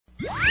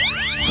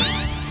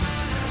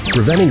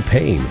Preventing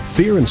pain,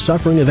 fear, and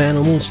suffering of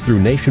animals through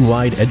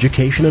nationwide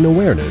education and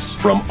awareness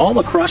from all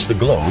across the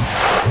globe.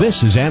 This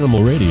is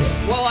Animal Radio.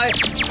 Well, I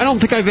don't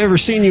think I've ever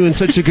seen you in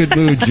such a good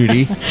mood,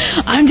 Judy.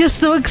 I'm just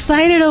so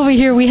excited over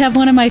here. We have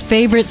one of my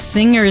favorite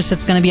singers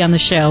that's going to be on the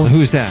show.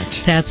 Who's that?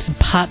 That's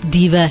pop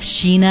diva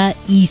SHEENA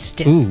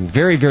Easton. Ooh,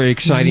 very, very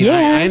exciting. Yeah.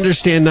 I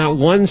understand not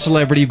one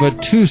celebrity, but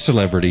two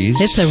celebrities.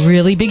 It's a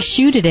really big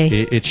shoe today.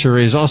 It sure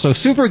is. Also,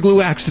 super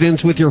glue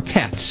accidents with your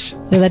pets.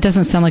 No, that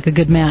doesn't sound like a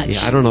good match.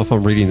 Yeah, I don't know if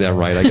I'm reading that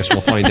right. I guess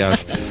we'll find out.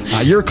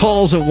 Your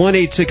calls at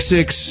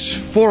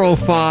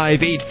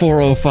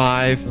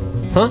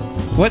 1-866-405-8405. Huh?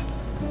 What?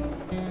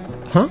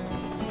 Huh?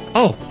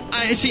 Oh,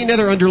 I see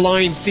another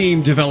underlying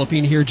theme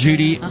developing here,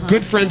 Judy.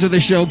 Good friends of the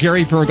show,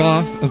 Gary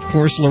Berghoff, of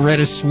course,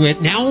 Loretta Swit.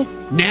 Now,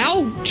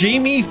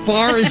 Jamie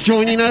FARR is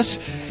joining us.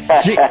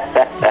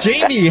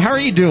 Jamie, how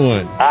are you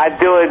doing? I'm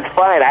doing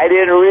fine. I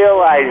didn't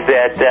realize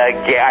that.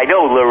 I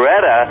know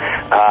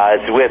Loretta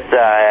is with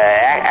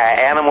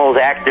Animals,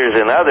 Actors,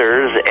 and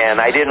Others, and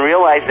I didn't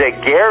realize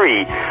that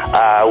Gary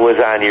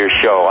was on your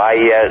show.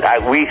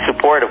 We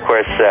support, of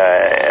course,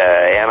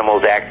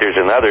 Animals, Actors,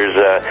 and Others,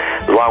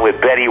 along with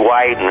Betty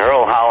White and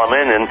Earl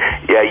Holliman, and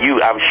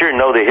you, I'm sure,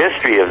 know the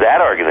history of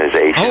that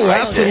organization. Oh,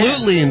 right?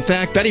 Absolutely. In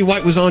fact, Betty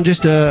White was on just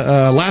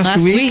last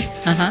week,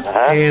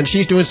 and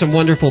she's doing some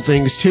wonderful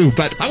things, too.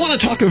 But I want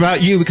to talk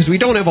about you because we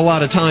don't have a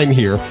lot of time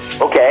here.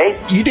 Okay.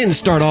 You didn't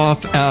start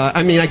off,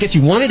 I guess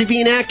you wanted to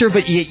be an actor,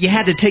 but you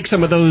had to take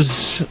some of those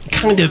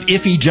kind of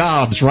iffy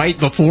jobs, right,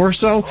 before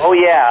so? Oh,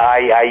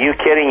 yeah. Are you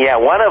kidding? Yeah,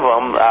 one of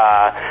them,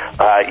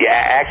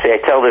 actually,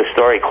 I tell this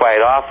story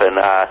quite often.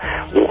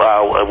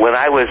 When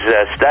I was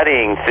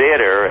studying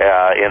theater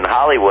in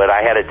Hollywood,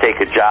 I had to take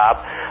a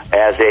job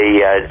as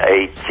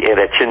in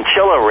a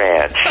chinchilla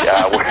ranch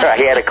where I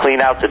had to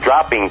clean out the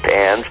dropping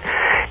pans.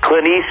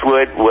 Clint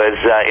Eastwood was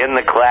in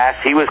the class.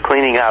 He was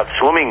cleaning out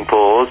swimming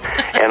pools,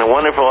 and a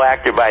wonderful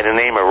actor by the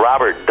name of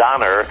Robert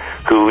Donner,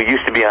 who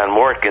used to be on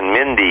Mork and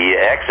Mindy,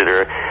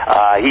 Exeter,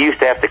 he used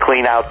to have to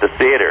clean out the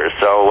theater.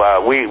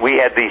 So we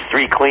had these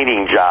three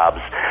cleaning jobs.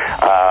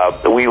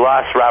 We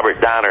lost Robert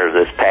Donner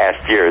this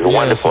past year. He's a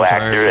wonderful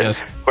actor. Yes.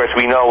 Of course,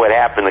 we know what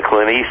happened to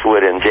Clint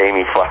Eastwood and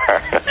Jamie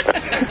FARR.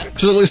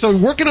 So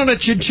working on a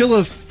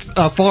chinchilla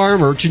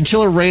farm or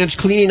chinchilla ranch,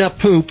 cleaning up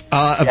poop,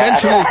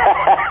 eventually...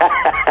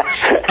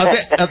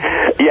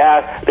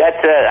 Yeah, that's.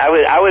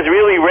 I was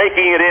really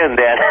raking it in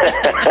then.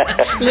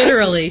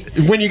 Literally.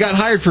 When you got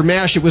hired for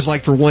MASH, it was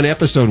like for one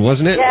episode,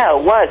 wasn't it? Yeah,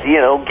 it was.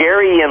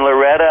 Gary and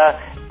Loretta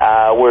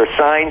were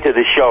signed to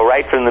the show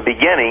right from the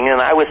beginning,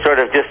 and I was sort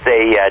of just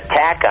a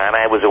tack on.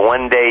 I was a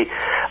one-day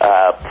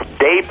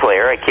day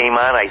player. I came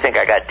on. I think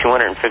I got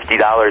 $250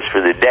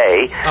 for the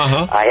day.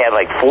 I had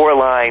like 4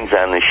 lines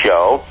on the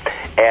show,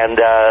 and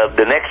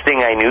the next thing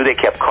I knew, they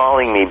kept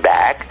calling me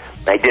back.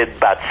 I did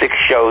about 6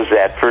 shows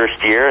that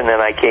first year, and then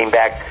I came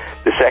back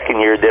the second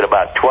year, did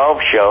about 12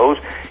 shows,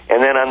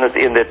 and then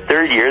in the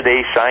third year,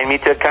 they signed me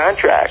to a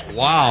contract.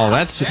 Wow,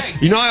 that's...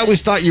 I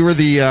always thought you were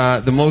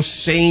the most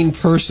sane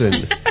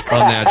person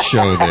on that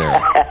show there.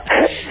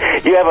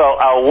 You have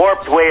a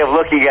warped way of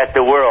looking at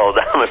the world,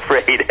 I'm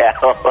afraid,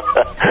 Al.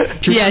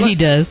 Yeah, he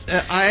does.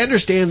 I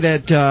understand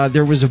that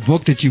there was a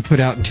book that you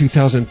put out in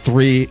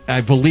 2003.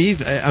 I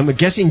believe, I'm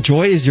guessing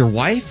Joy is your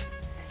wife?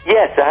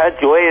 Yes,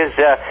 Joy is,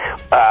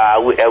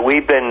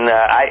 we've been,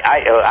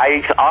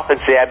 I often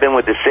say I've been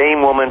with the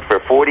same woman for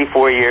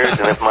 44 years,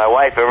 and if my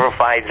wife ever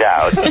finds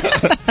out.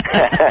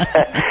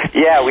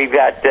 Yeah, we've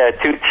got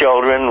 2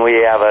 children. We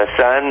have a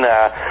son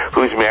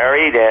who's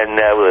married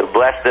and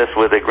blessed us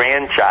with a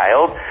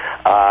grandchild,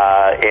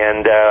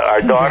 and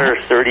our daughter's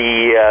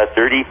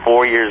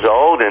 34 years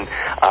old, and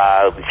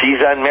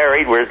she's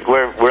unmarried. We're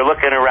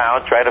looking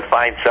around, trying to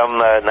find some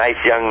nice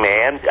young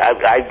man.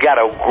 I've got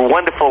a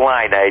wonderful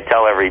line I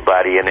tell everybody,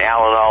 and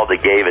Alan Alda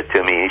gave it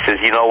to me. He says,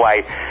 you know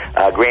why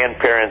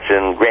grandparents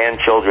and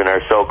grandchildren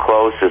are so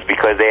close is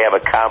because they have a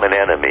common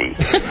enemy.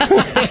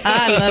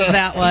 I love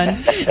that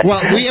one.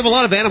 Well, we have a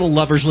lot of animal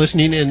lovers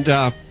listening, and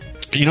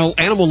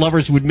animal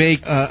lovers would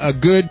make a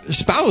good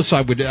spouse,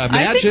 I would imagine.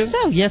 I think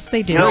so. Yes,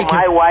 they do.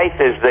 My wife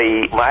is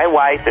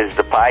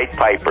the Pied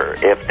Piper.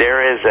 If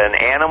there is an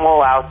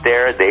animal out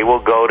there, they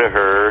will go to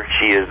her.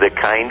 She is the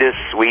kindest,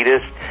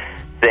 sweetest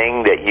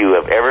thing that you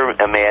have ever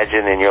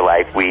imagined in your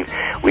life. We've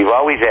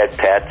always had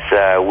pets.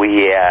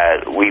 We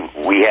had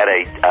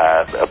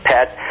a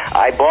pet.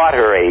 I bought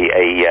her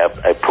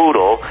a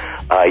poodle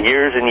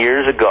years and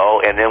years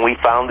ago, and then we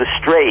found a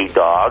stray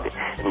dog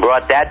and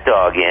brought that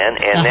dog in,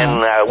 and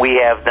then we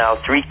have now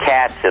 3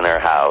 cats in our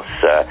house.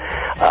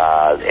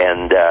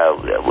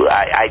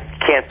 I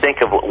can't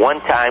think of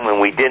one time when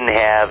we didn't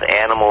have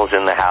animals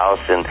in the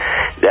house. And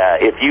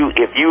if you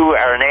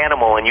are an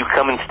animal and you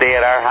come and stay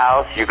at our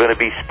house, you're going to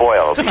be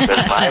spoiled,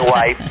 because my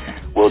wife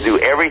will do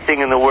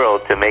everything in the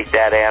world to make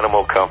that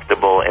animal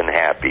comfortable and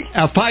happy.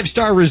 A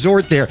 5-star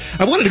resort there.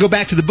 I wanted to go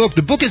back to the book.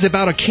 The book is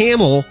about a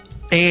camel.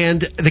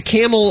 And the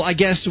camel, I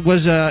guess,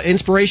 was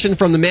inspiration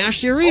from the MASH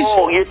series?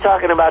 Oh, you're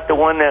talking about the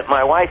one that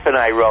my wife and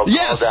I wrote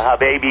called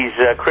Habibi's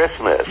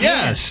Christmas.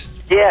 Yes.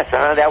 Yes,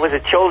 that was a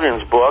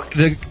children's book.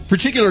 The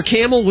particular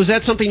camel, was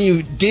that something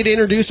you did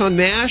introduce on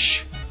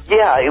MASH?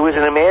 Yeah, it was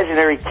an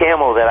imaginary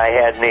camel that I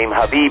had named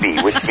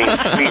Habibi, which means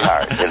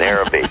sweetheart in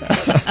Arabic.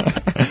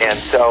 And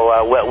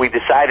so we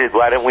decided,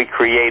 why don't we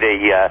create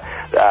a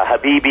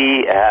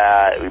Habibi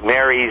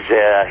marries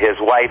his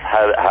wife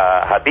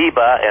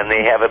Habiba, and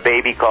they have a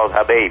baby called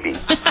Habibi.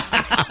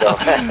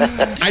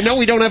 I know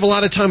we don't have a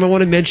lot of time. I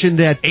want to mention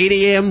that 8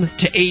 a.m.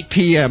 to 8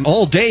 p.m.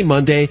 all day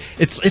Monday.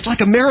 It's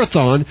like a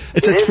marathon.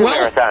 It is a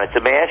marathon. It's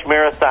a MASH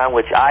marathon,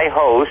 which I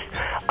host.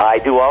 I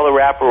do all the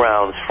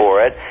wraparounds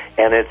for it,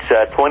 and it's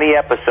 20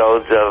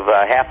 episodes of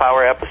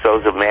half-hour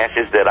episodes of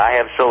MASHes that I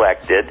have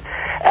selected.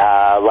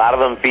 A lot of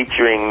them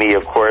featuring me,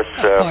 of course.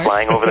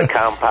 Flying over the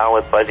compound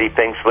with fuzzy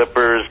pink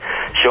slippers,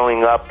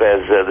 showing up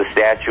as the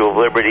Statue of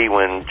Liberty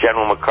when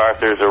General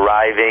MacArthur's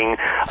arriving,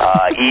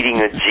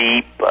 eating a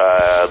Jeep,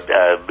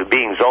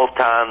 being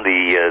Zoltan,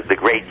 the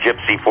great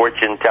gypsy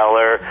fortune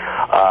teller,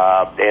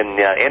 and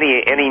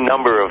any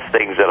number of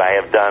things that I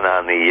have done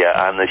on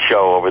the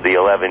show over the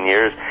 11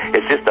 years.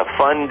 It's just a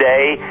fun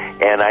day,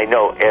 and I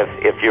know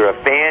if you're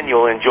a fan,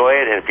 you'll enjoy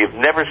it, and if you've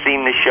never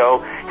seen the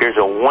show, here's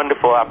a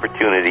wonderful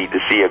opportunity to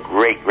see a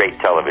great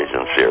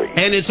television series.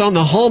 And it's on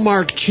the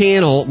Hallmark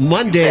Channel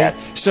Monday,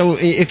 so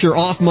if you're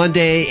off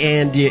Monday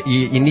and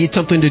you need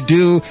something to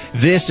do,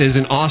 this is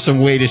an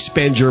awesome way to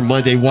spend your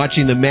Monday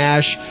watching the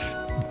MASH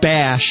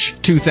Bash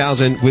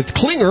 2000 with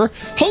Klinger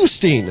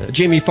hosting.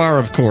 Jamie FARR,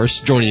 of course,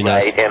 joining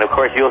us. Right, and of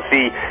course you'll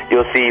see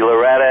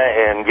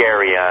Loretta and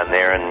Gary on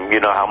there, and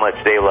you know how much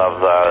they love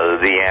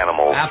the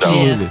animals.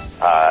 Absolutely.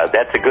 So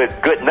that's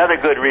another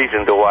good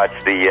reason to watch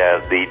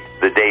the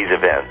day's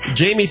events.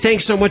 Jamie,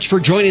 thanks so much for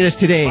joining us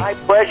today. My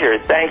pleasure.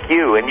 Thank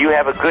you, and you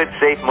have a good,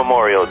 safe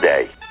Memorial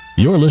Day.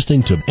 You're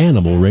listening to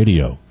Animal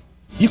Radio.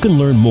 You can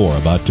learn more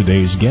about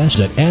today's guest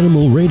at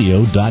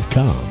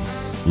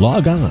animalradio.com.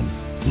 Log on.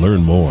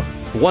 Learn more.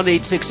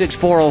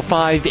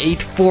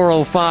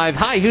 1-866-405-8405.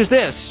 Hi, who's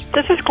this?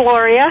 This is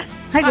Gloria.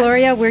 Hi,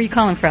 Gloria. Where are you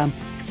calling from?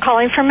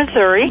 Calling from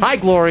Missouri. Hi,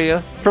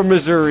 Gloria, from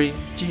Missouri.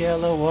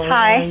 G-L-O-R-I-A.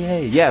 Hi.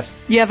 Yes.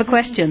 You have a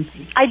question?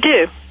 I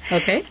do.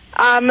 Okay.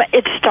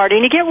 It's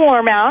starting to get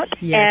warm out,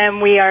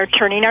 and we are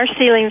turning our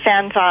ceiling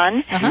fans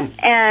on,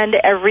 and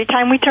every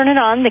time we turn it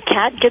on, the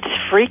cat gets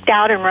freaked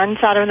out and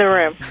runs out of the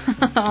room.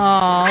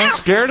 Aww.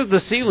 Scared of the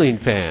ceiling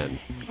fan.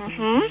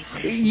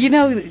 You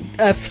know,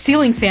 a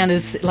ceiling fan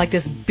is like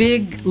this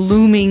big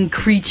looming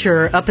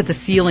creature up at the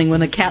ceiling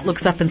when the cat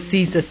looks up and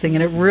sees this thing,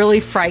 and it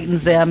really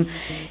frightens them,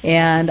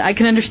 and I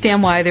can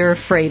understand why they're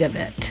afraid of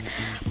it.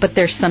 But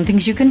there's some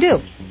things you can do.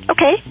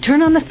 Okay.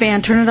 Turn on the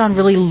fan, turn it on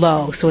really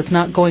low so it's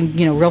not going,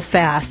 real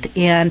fast,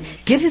 and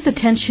get his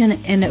attention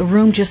in a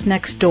room just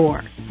next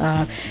door.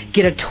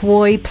 Get a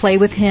toy, play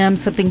with him,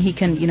 something he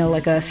can,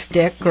 like a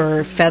stick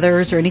or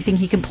feathers or anything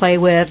he can play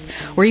with,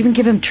 or even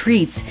give him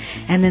treats,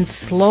 and then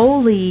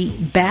slowly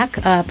back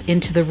up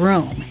into the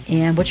room.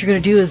 And what you're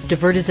going to do is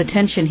divert his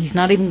attention. He's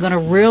not even going to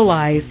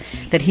realize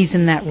that he's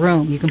in that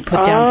room. You can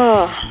put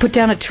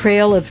down a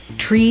trail of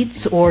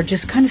treats, or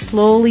just kind of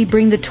slowly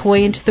bring the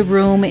toy into the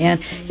room, and,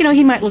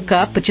 he might look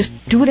up, but just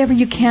do whatever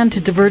you can to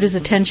divert his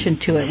attention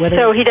to it.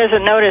 So he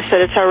doesn't notice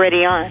that it's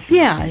already on.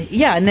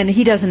 Yeah, and then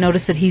he doesn't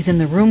notice that he's in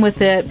the room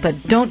with it, but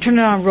don't turn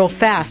it on real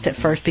fast at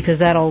first, because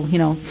that'll,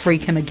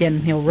 freak him again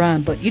and he'll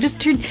run. But you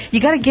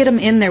got to get him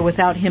in there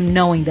without him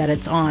knowing that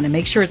it's on, and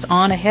make sure it's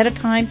on ahead of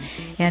time,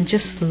 and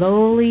just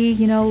slowly,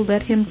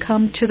 let him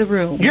come to the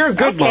room. You're a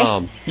good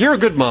mom. You're a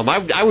good mom.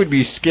 I would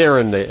be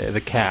scaring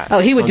the cat.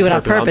 Oh, he would do it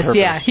on purpose.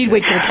 Yeah, he'd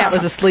wait till the cat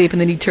was asleep,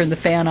 and then he'd turn the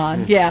fan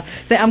on. Yeah,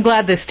 I'm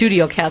glad the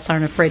studio cats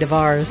aren't afraid of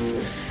ours.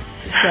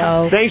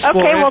 So thanks,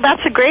 okay, well,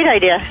 that's a great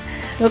idea.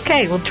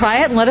 Okay, well,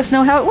 try it and let us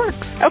know how it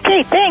works.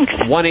 Okay, thanks.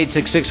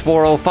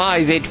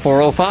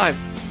 1-866-405-8405.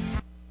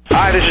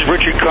 Hi, this is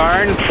Richard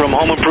Karn from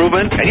Home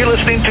Improvement, and you're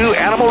listening to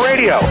Animal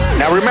Radio.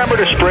 Now, remember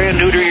to spray and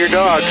neuter your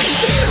dogs.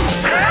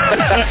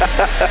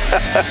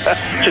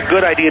 It's a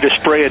good idea to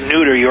spray and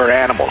neuter your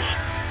animals.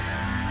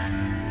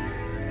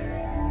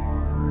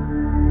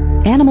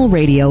 Animal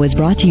Radio is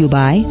brought to you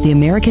by the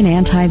American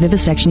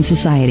Anti-Vivisection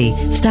Society.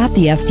 Stop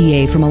the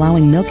FDA from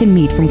allowing milk and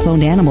meat from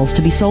cloned animals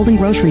to be sold in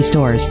grocery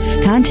stores.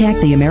 Contact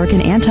the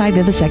American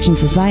Anti-Vivisection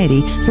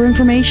Society for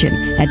information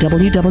at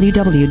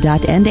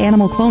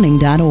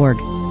www.endanimalcloning.org.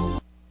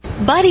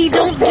 Buddy,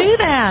 don't do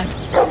that.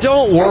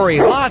 Don't worry,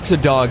 lots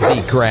of dogs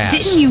eat grass.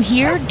 Didn't you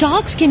hear?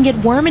 Dogs can get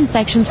worm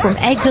infections from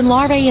eggs and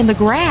larvae in the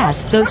grass.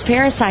 Those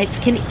parasites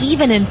can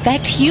even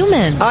infect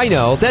humans. I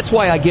know. That's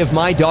why I give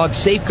my dog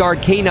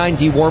Safeguard Canine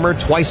Dewormer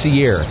twice a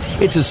year.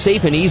 It's a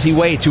safe and easy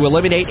way to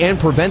eliminate and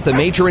prevent the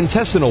major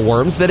intestinal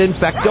worms that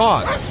infect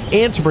dogs,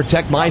 and to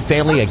protect my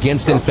family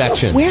against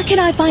infection. Where can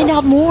I find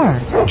out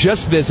more?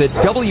 Just visit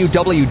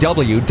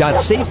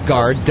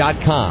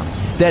www.safeguard.com.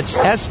 That's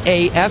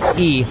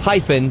SAFE-GUARD.com.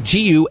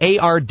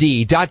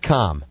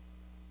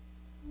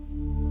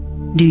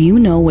 Do you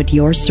know what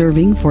you're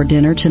serving for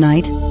dinner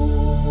tonight?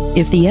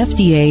 If the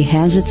FDA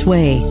has its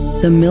way,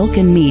 the milk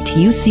and meat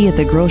you see at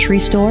the grocery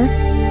store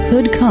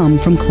could come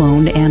from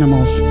cloned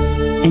animals.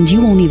 And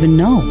you won't even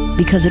know,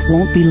 because it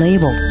won't be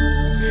labeled.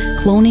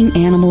 cloning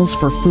animals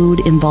for food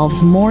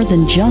involves more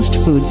than just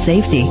food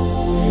safety.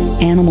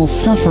 Animal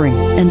suffering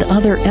and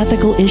other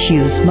ethical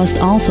issues must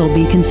also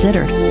be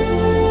considered.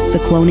 The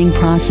cloning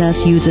process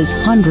uses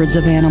hundreds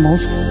of animals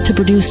to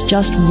produce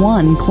just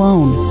one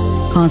clone,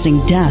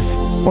 causing death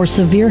or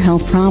severe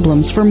health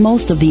problems for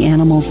most of the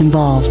animals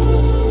involved.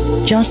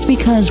 Just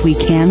because we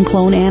can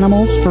clone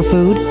animals for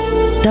food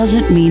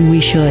doesn't mean we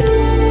should.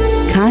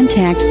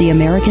 Contact the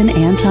American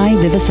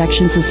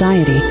Anti-Vivisection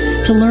Society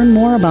to learn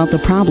more about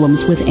the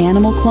problems with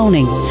animal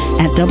cloning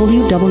at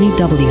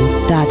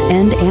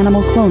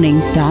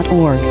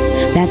www.endanimalcloning.org.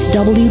 That's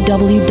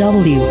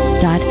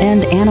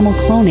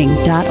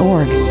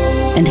www.endanimalcloning.org.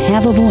 And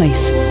have a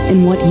voice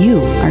in what you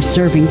are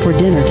serving for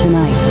dinner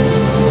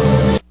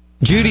tonight.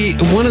 Judy,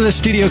 one of the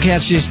studio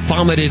cats just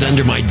vomited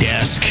under my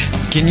desk.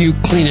 Can you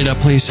clean it up,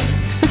 please?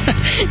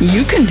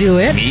 You can do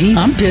it. Me?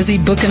 I'm busy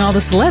booking all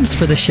the celebs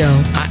for the show.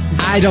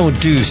 I don't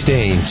do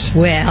stains.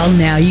 Well,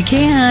 now you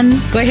can.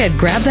 Go ahead,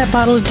 grab that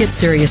bottle of Get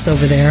Serious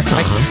over there.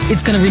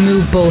 It's going to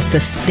remove both the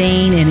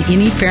stain and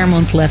any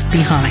pheromones left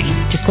behind.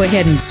 Just go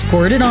ahead and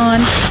squirt it on,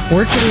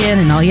 work it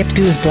in, and all you have to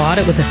do is blot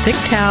it with a thick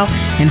towel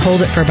and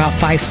hold it for about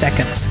 5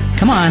 seconds.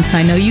 Come on,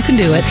 I know you can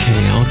do it.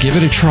 Okay, I'll give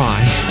it a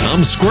try.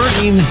 I'm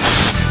squirting,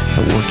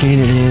 working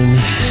it in,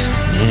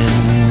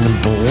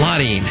 and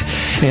blotting.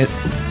 And,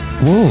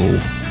 whoa.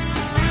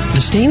 The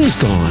stain is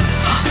gone.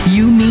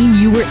 You mean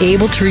you were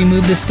able to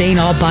remove the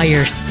stain all by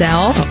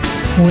yourself?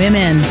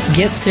 Women,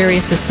 Get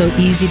Serious is so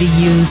easy to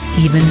use,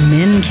 even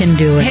men can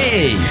do it.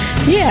 Hey!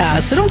 Yeah,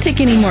 so don't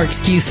take any more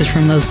excuses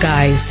from those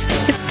guys.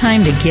 It's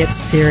time to get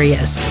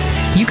serious.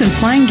 You can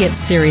find Get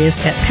Serious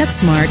at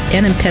PetSmart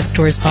and in pet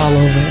stores all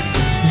over.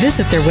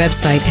 Visit their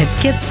website at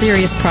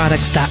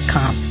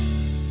GetSeriousProducts.com.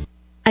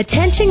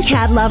 Attention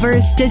cat lovers,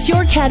 does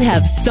your cat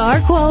have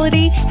star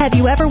quality? Have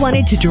you ever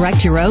wanted to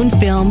direct your own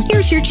film?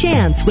 Here's your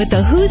chance with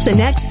the Who's the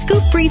Next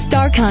Scoop Free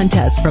Star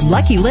Contest from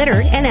Lucky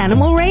Litter and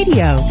Animal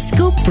Radio.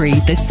 Scoop Free,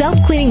 the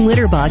self-cleaning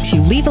litter box you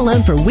leave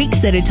alone for weeks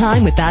at a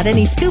time without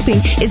any scooping,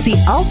 is the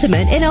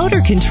ultimate in odor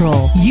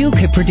control. You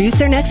could produce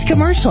their next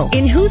commercial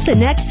in Who's the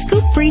Next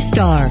Scoop Free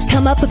Star.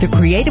 Come up with a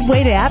creative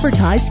way to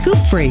advertise Scoop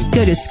Free.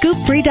 Go to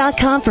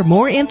scoopfree.com for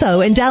more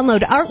info and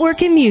download artwork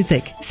and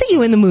music. See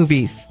you in the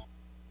movies.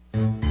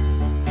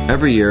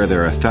 Every year,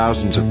 there are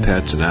thousands of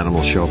pets and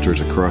animal shelters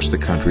across the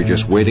country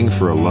just waiting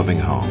for a loving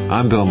home.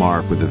 I'm Bill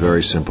Mark with a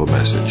very simple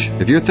message.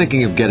 If you're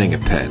thinking of getting a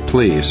pet,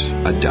 please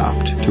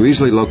adopt. To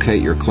easily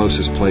locate your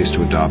closest place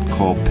to adopt,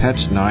 call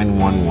Pets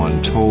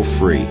 911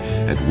 toll-free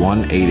at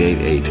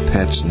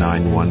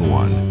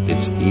 1-888-PETS-911.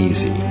 It's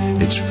easy,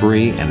 it's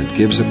free, and it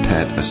gives a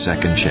pet a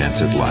second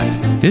chance at life.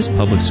 This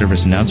public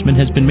service announcement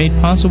has been made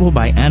possible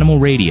by Animal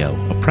Radio,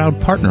 a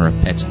proud partner of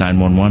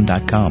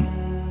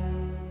Pets911.com.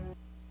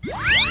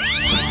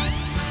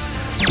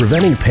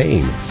 Preventing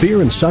pain,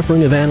 fear, and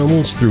suffering of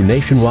animals through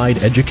nationwide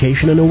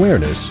education and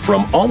awareness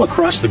from all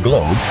across the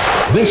globe.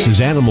 This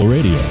is Animal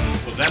Radio.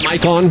 Was that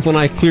mic on when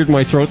I cleared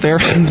my throat there?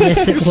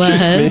 Yes, it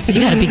was.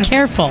 You got to be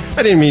careful.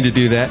 I didn't mean to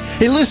do that.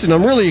 Hey, listen,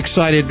 I'm really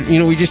excited.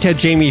 You know, we just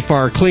had Jamie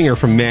Farr Klinger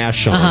from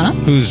MASH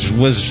on, is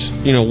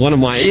one of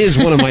my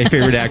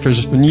favorite actors.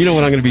 And you know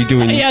what I'm going to be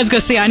doing? Yeah, I was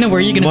going to say, I know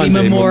where you're going to be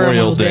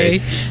Memorial Day.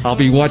 I'll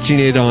be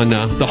watching it on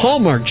the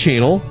Hallmark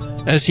Channel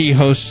as he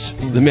hosts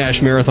the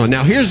MASH Marathon.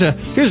 Now, here's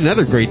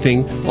another great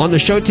thing. On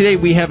the show today,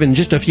 we have in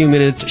just a few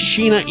minutes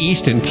SHEENA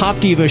EASTON, pop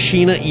diva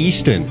SHEENA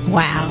EASTON.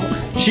 Wow.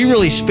 She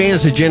really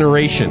spans the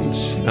generations.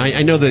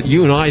 I know that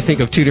you and I think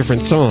of two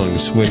different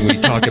songs when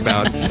we talk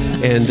about,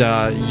 and,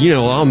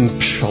 I'm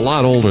a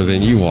lot older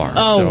than you are.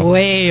 Oh, so.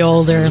 Way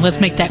older.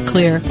 Let's make that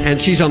clear. And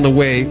she's on the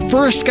way.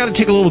 First, got to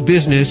take a little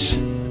business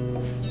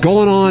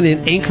going on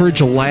in Anchorage,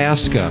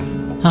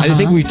 Alaska. I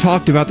think we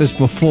talked about this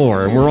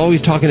before, and we're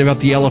always talking about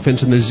the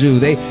elephants in the zoo.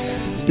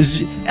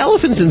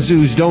 Elephants and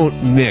zoos don't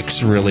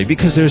mix, really,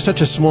 because there's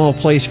such a small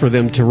place for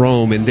them to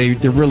roam, and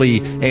they're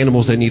really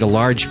animals that need a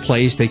large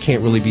place. They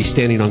can't really be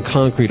standing on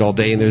concrete all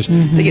day, and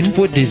they get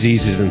foot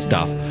diseases and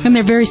stuff. And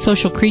they're very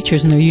social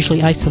creatures, and they're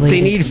usually isolated.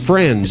 They need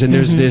friends, and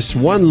there's this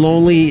one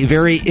lonely,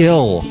 very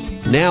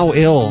now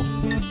ill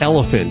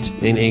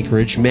elephant in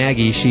Anchorage,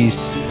 Maggie.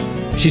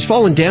 She's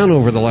fallen down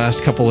over the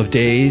last couple of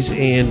days,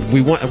 and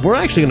we're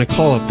actually going to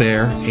call up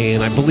there,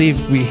 and I believe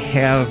we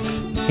have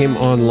him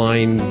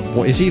online.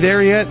 Is he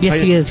there yet?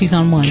 Yes, he is. He's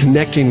on one.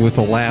 Connecting with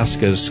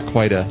Alaska is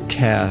quite a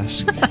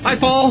task. Hi,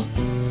 Paul.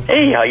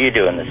 Hey, how you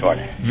doing this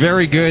morning?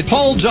 Very good.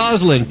 Paul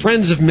Joslin,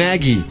 Friends of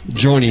Maggie,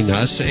 joining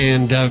us,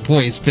 and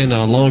boy, it's been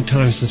a long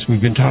time since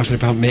we've been talking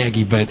about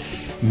Maggie, but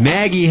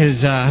Maggie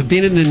has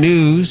been in the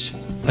news,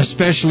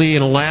 especially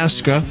in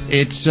Alaska.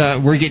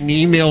 We're getting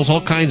emails,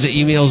 all kinds of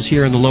emails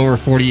here in the lower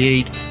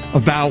 48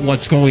 about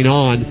what's going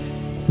on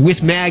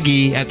with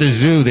Maggie at the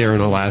zoo there in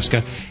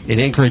Alaska, in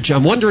Anchorage.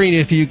 I'm wondering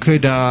if you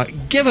could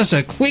give us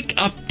a quick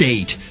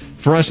update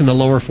for us in the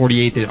lower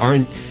 48 that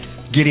aren't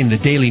getting the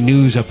daily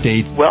news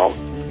update. Well,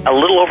 a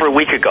little over a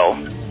week ago,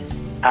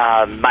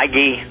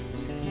 Maggie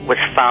was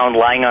found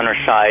lying on her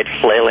side,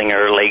 flailing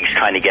her legs,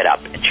 trying to get up,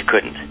 and she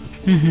couldn't.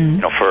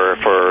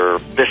 For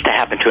this to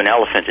happen to an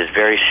elephant is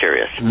very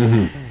serious.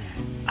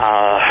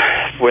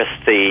 with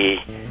the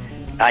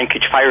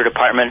Anchorage Fire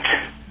Department,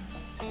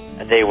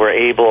 they were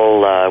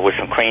able, with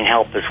some crane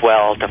help as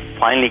well, to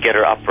finally get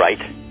her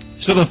upright.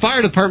 So the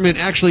fire department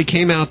actually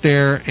came out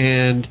there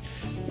and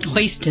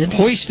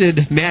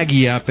hoisted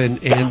Maggie up,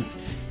 and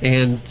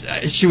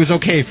she was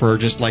okay for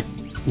just like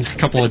a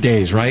couple of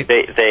days, right?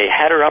 They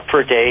had her up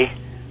for a day.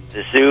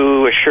 The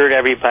zoo assured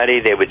everybody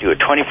they would do a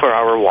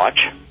 24-hour watch.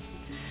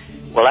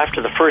 Well,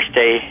 after the first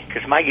day,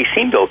 because Maggie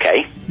seemed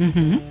okay,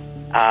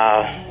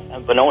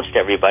 unbeknownst to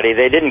everybody,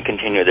 they didn't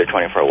continue their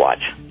 24-hour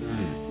watch.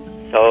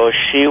 So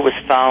she was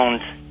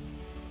found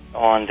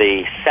on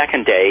the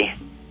second day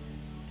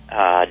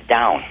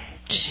down.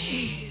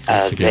 Jeez.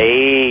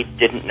 They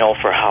didn't know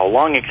for how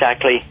long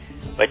exactly,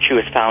 but she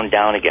was found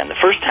down again. The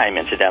first time,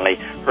 incidentally,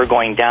 her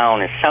going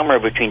down is somewhere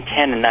between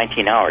 10 and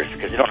 19 hours,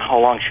 because they don't know how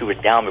long she was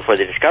down before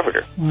they discovered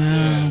her.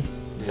 Wow.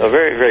 So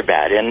very, very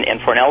bad.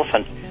 And for an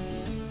elephant,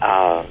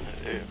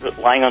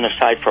 lying on their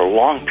side for a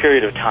long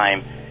period of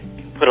time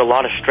put a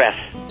lot of stress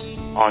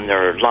on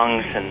their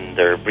lungs and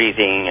their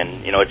breathing,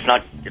 and it's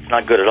not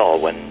good at all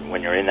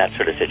when you're in that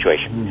sort of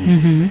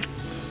situation.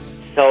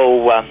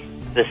 So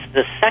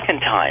the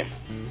second time,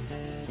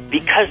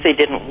 because they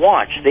didn't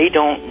watch, they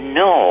don't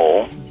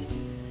know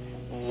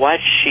what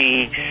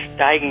she's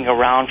staggering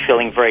around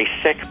feeling very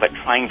sick but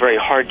trying very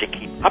hard to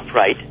keep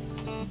upright.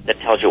 That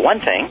tells you one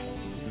thing.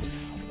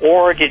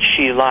 Or did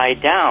she lie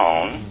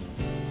down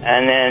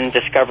and then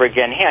discover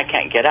again, hey, I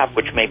can't get up,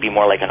 which may be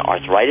more like an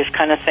arthritis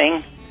kind of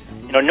thing.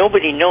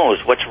 Nobody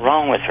knows what's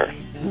wrong with her.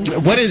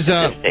 What is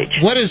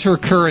her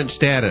current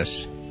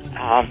status?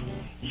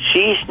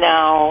 She's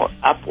now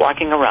up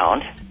walking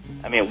around.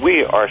 I mean,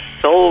 we are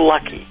so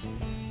lucky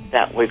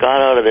that we got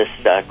out of this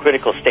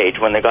critical stage.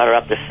 When they got her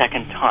up the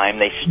second time,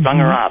 they strung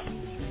her up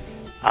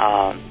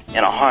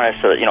in a harness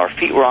so that, her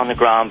feet were on the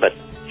ground, but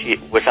she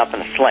was up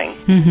in a sling,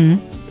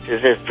 which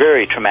is a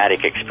very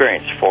traumatic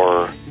experience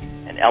for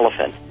an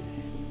elephant.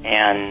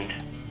 And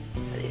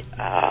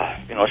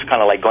it's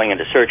kind of like going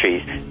into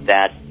surgery,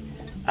 that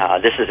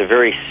this is a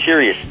very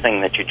serious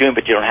thing that you're doing,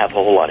 but you don't have a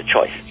whole lot of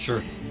choice.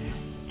 Sure.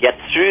 Get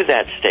through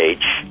that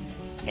stage,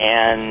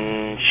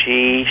 and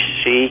she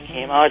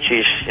came out.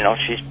 She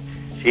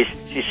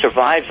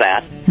survived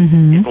that.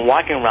 She's been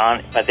walking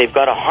around, but they've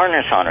got a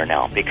harness on her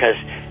now, because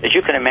as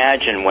you can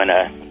imagine, when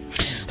an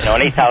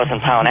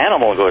 8,000-pound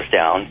animal goes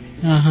down,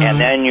 and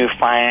then you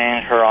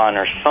find her on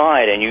her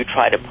side and you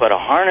try to put a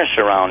harness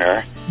around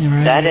her,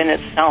 that in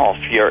itself,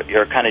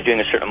 you're kind of doing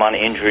a certain amount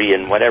of injury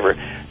and whatever.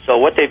 So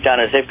what they've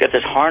done is they've got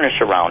this harness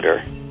around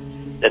her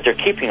that they're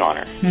keeping on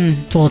her.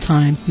 Full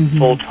time.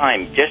 Full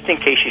time, just in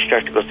case she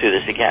starts to go through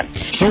this again.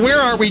 So where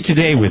are we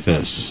today with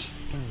this?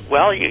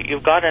 Well,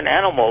 you've got an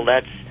animal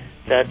that's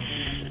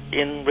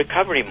in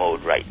recovery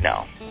mode right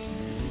now,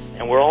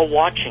 and we're all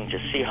watching to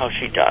see how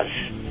she does.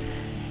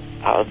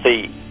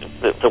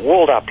 The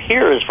world up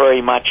here is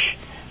very much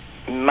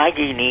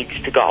Maggie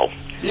needs to go.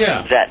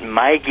 Yeah. That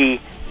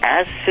Maggie,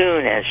 as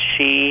soon as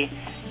she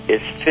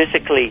is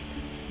physically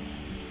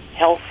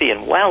healthy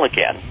and well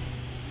again,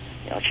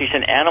 she's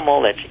an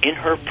animal that's in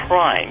her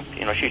prime.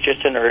 She's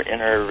just in her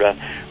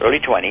early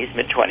 20s,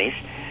 mid 20s.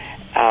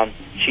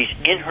 She's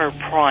in her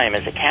prime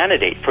as a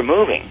candidate for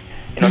moving.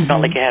 It's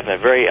not like you have a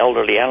very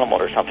elderly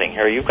animal or something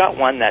here. You've got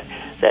one that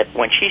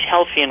when she's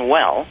healthy and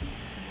well,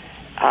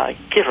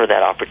 give her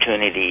that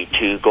opportunity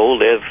to go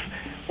live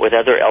with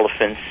other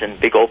elephants in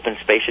big open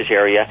spacious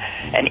area,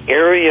 an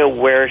area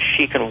where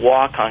she can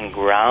walk on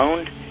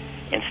ground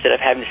instead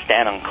of having to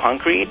stand on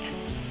concrete,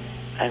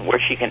 and where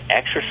she can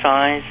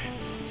exercise.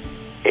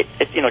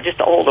 Just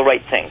all the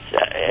right things,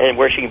 and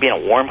where she can be in a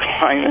warm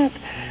climate.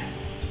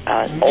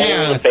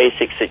 All the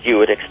basics that you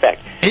would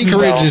expect.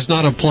 Anchorage is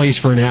not a place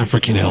for an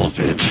African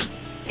elephant.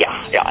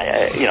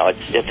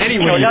 It's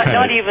anyway,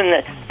 not even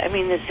the. I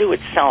mean, the zoo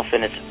itself,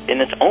 in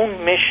its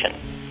own mission,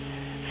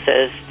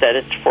 says that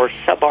it's for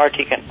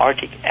subarctic and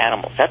Arctic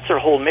animals. That's their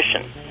whole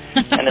mission.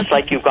 And it's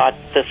like you've got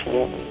this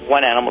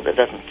one animal that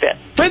doesn't fit.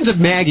 Friends of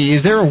Maggie,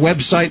 is there a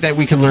website that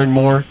we can learn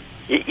more?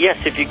 Yes,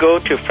 if you go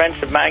to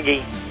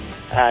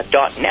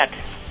friendsofmaggie.net,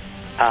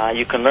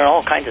 you can learn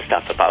all kinds of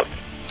stuff about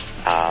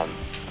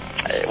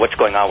what's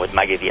going on with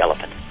Maggie the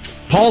elephant.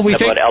 Paul,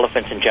 about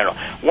elephants in general.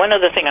 One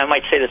other thing I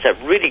might say that's a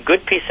really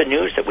good piece of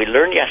news that we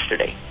learned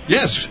yesterday.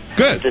 Yes,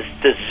 good.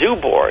 The zoo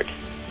board,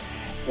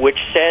 which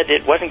said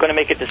it wasn't going to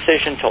make a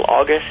decision until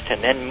August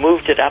and then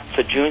moved it up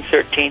to June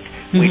 13th.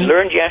 We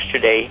learned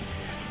yesterday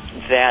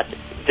that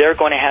they're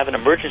going to have an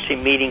emergency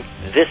meeting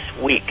this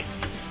week.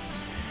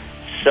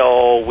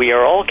 So we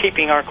are all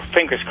keeping our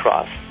fingers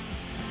crossed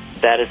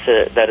that it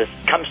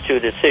comes to a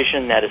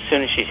decision that as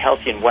soon as she's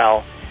healthy and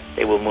well,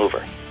 they will move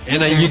her. And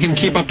you can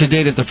keep up to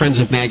date at the Friends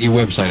of Maggie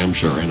website, I'm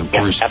sure. And, of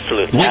course,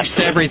 links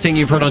to everything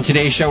you've heard on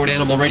today's show at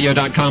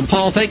animalradio.com.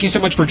 Paul, thank you so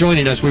much for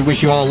joining us. We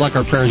wish you all luck.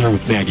 Our prayers are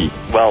with Maggie.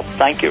 Well,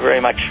 thank you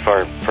very much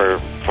for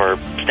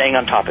staying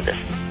on top of this.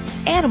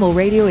 Animal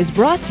Radio is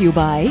brought to you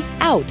by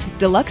Out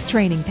Deluxe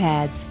Training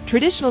Pads.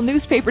 Traditional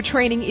newspaper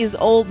training is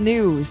old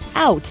news.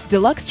 Out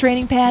Deluxe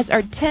Training Pads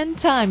are 10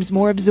 times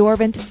more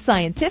absorbent,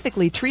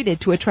 scientifically treated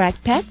to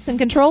attract pets and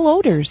control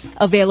odors.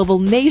 Available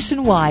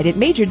nationwide at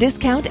major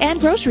discount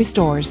and grocery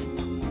stores.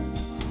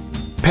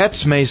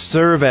 Pets may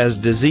serve as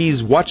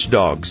disease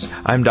watchdogs.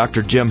 I'm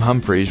Dr. Jim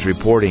Humphreys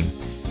reporting.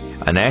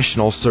 A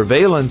national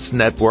surveillance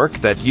network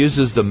that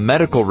uses the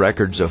medical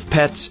records of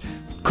pets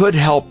could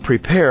help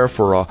prepare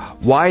for a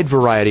wide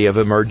variety of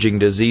emerging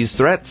disease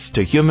threats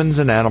to humans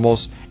and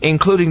animals,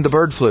 including the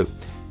bird flu.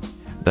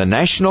 The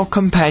National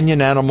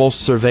Companion Animal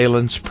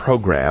Surveillance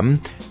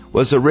Program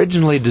was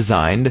originally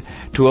designed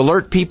to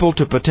alert people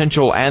to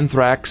potential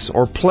anthrax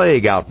or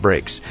plague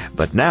outbreaks,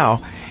 but now,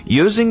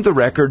 using the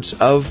records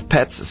of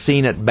pets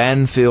seen at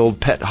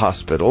Banfield pet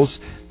hospitals,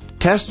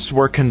 tests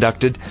were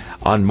conducted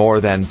on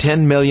more than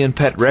 10 million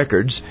pet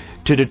records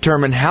to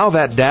determine how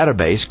that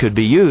database could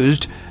be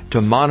used to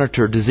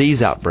monitor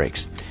disease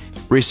outbreaks.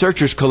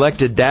 Researchers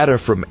collected data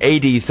from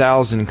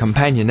 80,000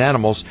 companion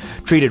animals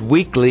treated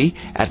weekly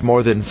at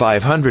more than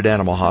 500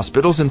 animal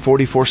hospitals in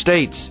 44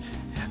 states.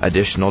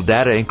 Additional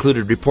data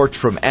included reports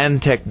from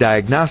Antech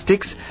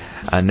Diagnostics,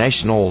 a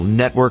national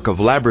network of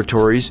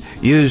laboratories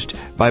used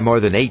by more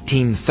than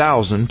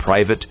 18,000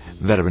 private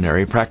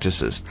veterinary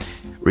practices.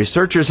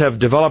 Researchers have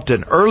developed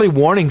an early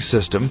warning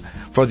system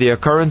for the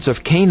occurrence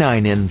of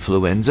canine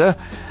influenza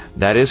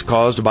that is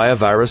caused by a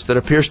virus that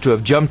appears to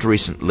have jumped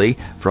recently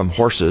from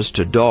horses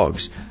to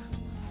dogs.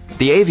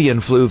 The avian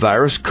flu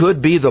virus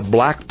could be the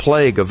black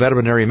plague of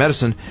veterinary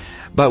medicine,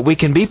 but we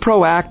can be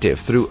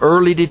proactive through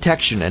early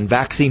detection and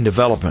vaccine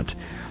development.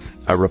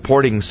 A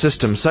reporting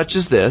system such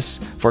as this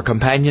for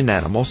companion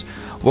animals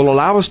will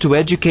allow us to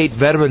educate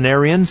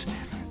veterinarians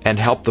and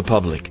help the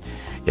public.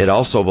 It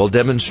also will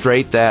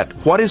demonstrate that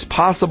what is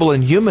possible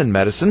in human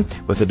medicine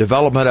with the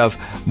development of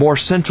more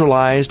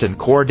centralized and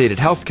coordinated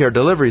healthcare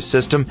delivery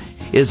system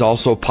is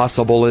also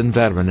possible in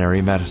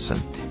veterinary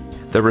medicine.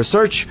 The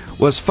research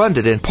was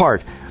funded in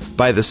part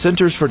by the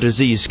Centers for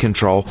Disease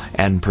Control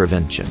and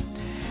Prevention.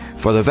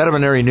 For the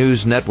Veterinary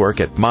News Network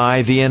at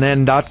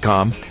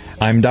myvnn.com,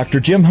 I'm Dr.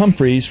 Jim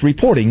Humphreys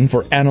reporting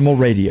for Animal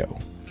Radio.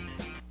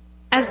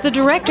 As the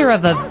director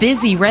of a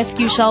busy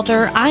rescue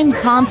shelter, I'm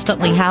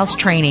constantly house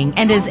training,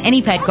 and as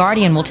any pet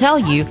guardian will tell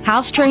you,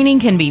 house training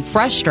can be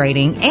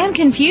frustrating and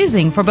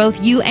confusing for both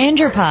you and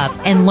your pup,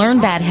 and learn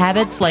bad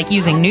habits like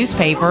using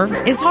newspaper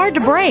is hard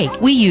to break.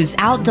 We use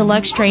Out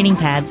Deluxe Training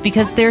Pads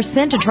because their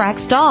scent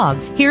attracts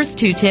dogs. Here's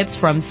 2 tips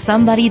from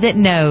somebody that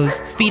knows.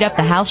 Speed up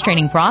the house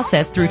training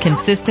process through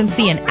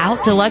consistency and Out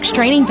Deluxe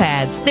Training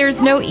Pads.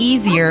 There's no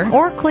easier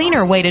or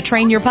cleaner way to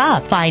train your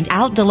pup. Find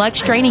Out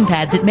Deluxe Training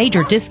Pads at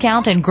major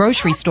discount and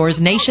grocery stores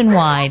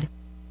nationwide.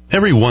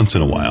 Every once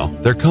in a while,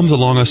 there comes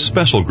along a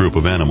special group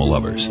of animal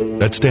lovers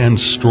that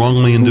stands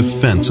strongly in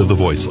defense of the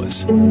voiceless.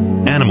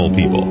 Animal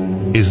People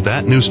is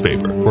that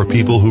newspaper for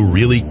people who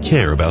really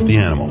care about the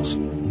animals.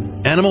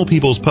 Animal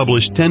People is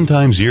published 10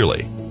 times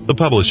yearly. The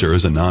publisher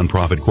is a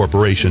non-profit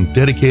corporation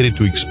dedicated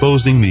to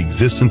exposing the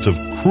existence of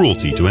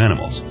cruelty to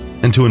animals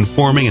and to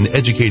informing and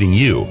educating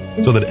you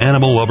so that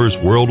animal lovers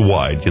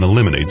worldwide can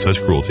eliminate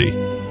such cruelty.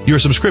 Your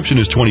subscription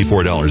is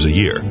 $24 a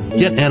year.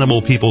 Get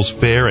Animal People's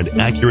fair and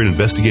accurate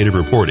investigative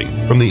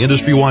reporting from the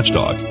industry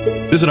watchdog.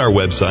 Visit our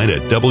website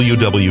at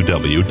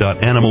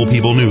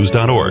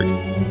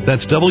www.animalpeoplenews.org.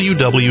 That's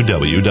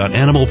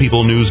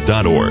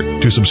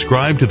www.animalpeoplenews.org to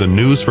subscribe to the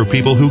news for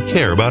people who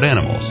care about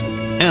animals.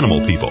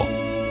 Animal People.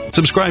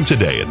 Subscribe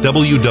today at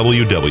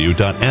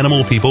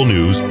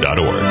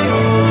www.animalpeoplenews.org.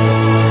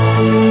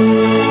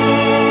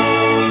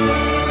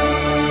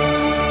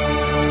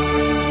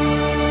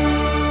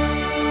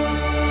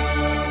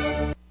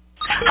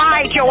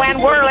 Hi,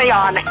 Joanne Worley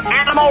on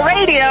Animal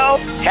Radio.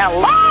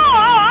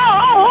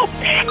 Hello!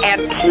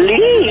 And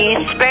please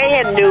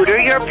spay and neuter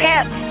your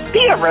pets.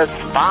 Be a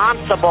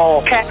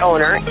responsible pet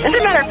owner. As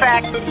a matter of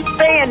fact,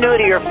 spay and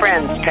neuter your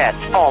friends' pets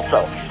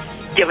also.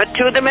 Give it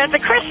to them as a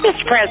Christmas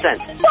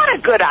present. What a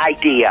good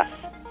idea.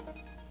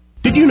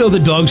 Did you know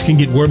that dogs can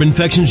get worm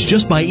infections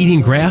just by eating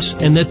grass,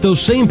 and that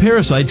those same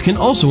parasites can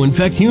also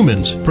infect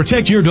humans?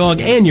 Protect your dog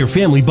and your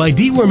family by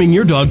deworming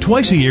your dog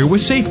twice a year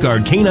with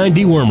Safeguard Canine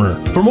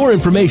Dewormer. For more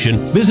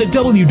information, visit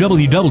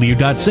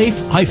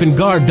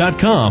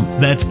www.safe-guard.com.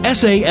 That's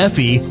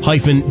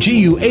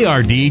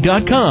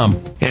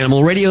SAFE-GUARD.com.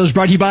 Animal Radio is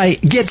brought to you by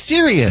Get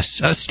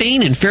Serious, a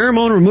stain and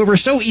pheromone remover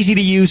so easy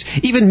to use,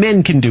 even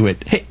men can do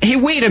it. Hey,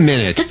 wait a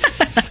minute.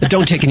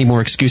 Don't take any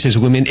more excuses,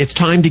 women. It's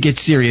time to get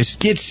serious.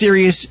 Get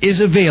Serious is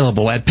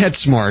available at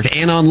PetSmart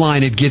and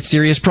online at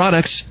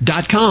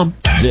GetSeriousProducts.com.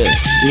 This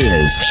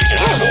is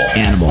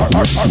Animal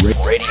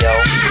Radio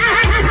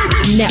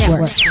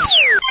Network.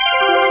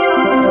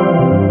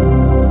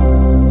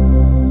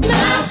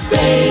 My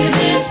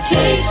baby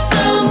takes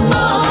the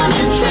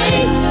morning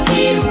train.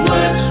 He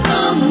works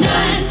from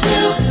 9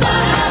 till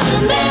 5,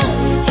 and then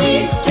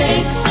he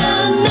takes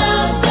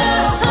another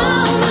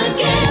home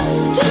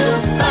again to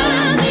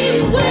find me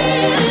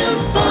waiting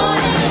for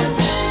him.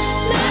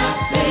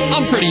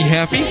 pretty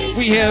happy.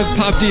 We have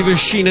pop diva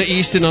SHEENA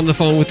Easton on the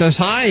phone with us.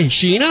 Hi,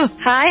 SHEENA.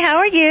 Hi, how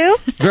are you?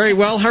 Very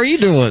well. How are you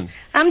doing?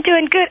 I'm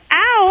doing good.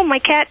 Ow, my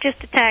cat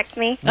just attacked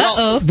me.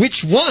 Uh-oh.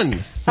 Which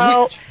one?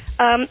 Oh,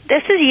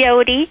 this is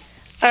Yodi.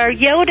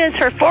 Yoda's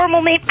her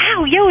formal name.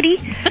 Ow, Yodi.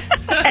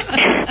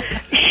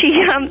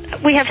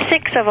 We have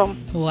 6 of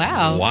them.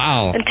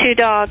 Wow. And 2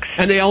 dogs.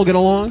 And they all get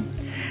along?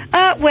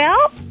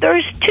 Well,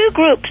 there's 2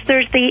 groups.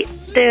 There's the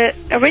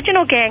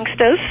original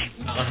gangsters,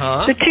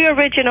 the 2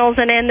 originals,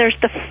 and then there's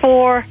the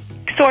 4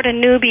 sort of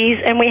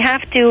newbies, and we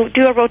have to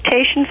do a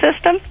rotation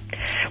system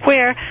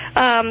where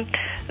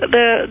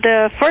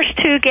the first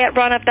 2 get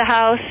run up the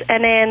house,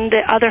 and then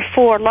the other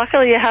 4.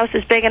 Luckily, the house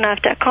is big enough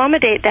to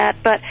accommodate that,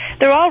 but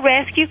they're all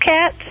rescue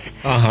cats,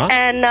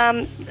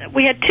 and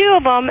we had 2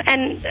 of them,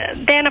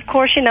 and then, of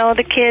course,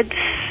 the kids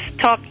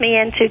talked me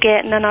into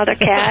getting another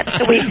cat.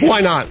 So why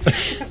not?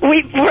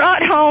 We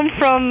brought home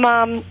from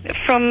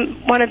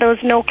one of those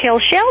no-kill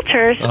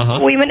shelters.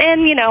 We went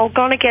in,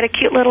 going to get a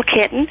cute little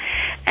kitten,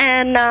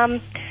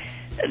 and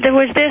there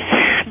was this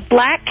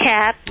black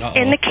cat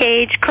in the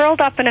cage,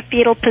 curled up in a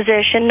fetal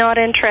position, not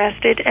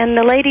interested, and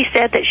the lady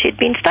said that she'd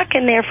been stuck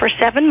in there for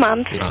 7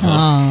 months.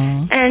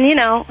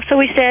 And, so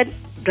we said,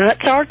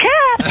 that's our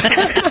cat.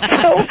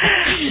 So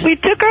we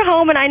took her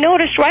home, and I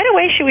noticed right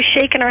away she was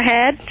shaking her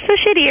head, so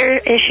she had ear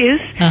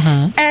issues.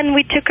 And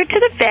we took her to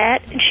the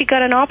vet, and she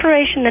got an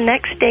operation the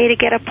next day to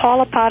get a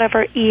polyp out of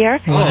her ear.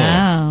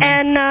 Wow.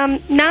 And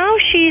now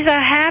she's a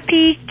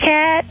happy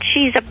cat.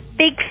 She's a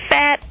big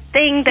fat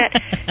thing that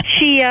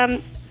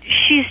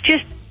she's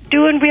just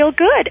doing real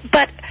good.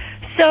 But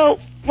so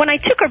when I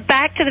took her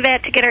back to the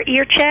vet to get her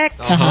ear checked,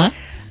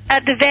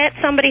 at the vet,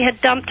 somebody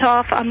had dumped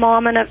off a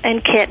mom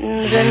and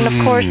kittens, and of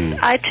course,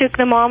 I took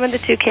the mom and the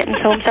 2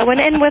 kittens home. So I went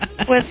in with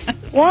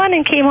 1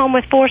 and came home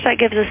with 4, so that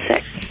gives us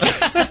 6.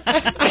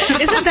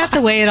 Isn't that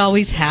the way it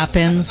always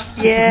happens?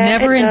 Yeah,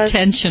 it's never it does.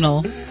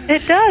 intentional.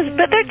 It does,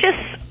 but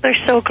they're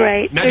so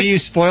great. Now, do you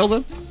spoil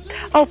them?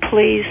 Oh,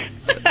 please.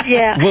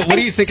 Yeah. What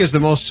do you think is the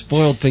most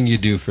spoiled thing you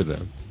do for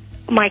them?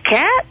 My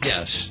cat?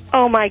 Yes.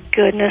 Oh, my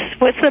goodness.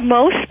 What's the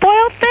most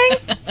spoiled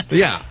thing?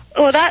 Yeah.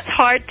 Well, that's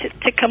hard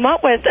to come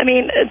up with. I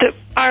mean,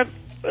 one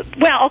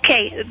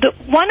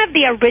of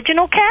the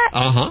original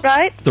cats,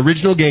 right? The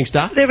original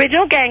gangsta. The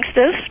original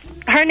gangsters.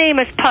 Her name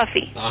is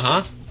Puffy.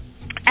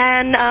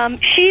 And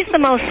she's the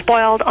most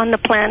spoiled on the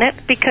planet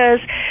because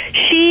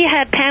she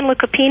had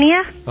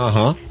panleukopenia.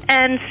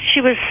 And she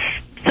was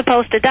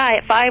supposed to die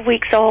at 5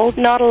 weeks old.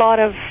 Not a lot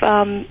of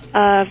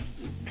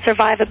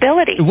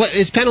survivability. What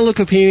is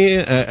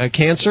panleukopenia? A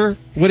cancer?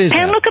 What is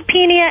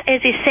panleukopenia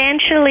is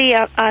essentially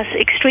a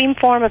extreme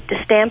form of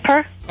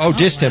distemper. Oh,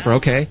 distemper.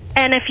 Okay.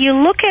 And if you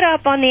look it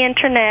up on the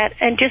internet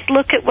and just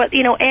look at what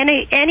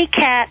any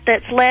cat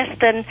that's less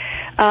than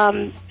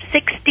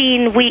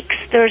 16 weeks,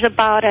 there's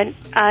about a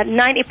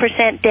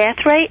 90%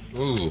 death rate.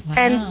 Ooh.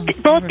 And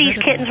both these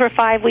kittens were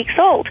 5 weeks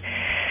old.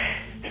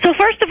 So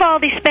first of all,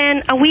 they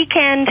spent a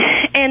weekend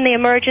in the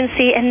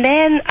emergency, and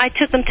then I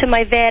took them to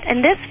my vet,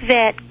 and this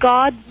vet,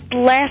 God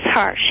bless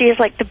her, she is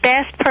like the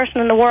best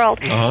person in the world.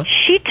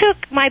 She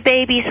took my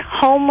babies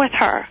home with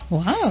her.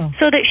 Wow.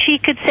 So that she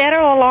could set her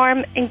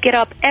alarm and get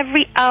up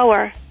every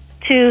hour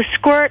to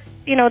squirt,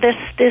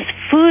 this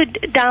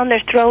food down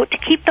their throat to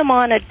keep them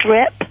on a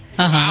drip.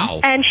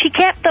 And she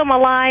kept them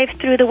alive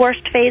through the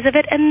worst phase of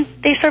it, and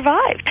they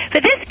survived.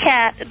 But this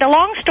cat, the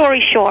long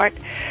story short,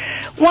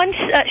 once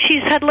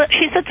she's had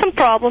some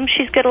problems.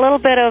 She's got a little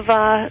bit of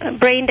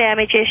brain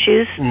damage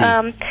issues,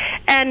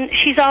 and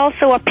she's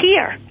also a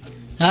peer.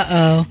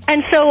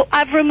 And so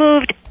I've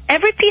removed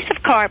every piece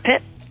of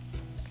carpet.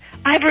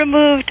 I've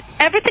removed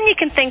everything you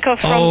can think of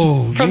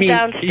from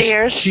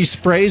downstairs. She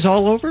sprays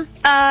all over?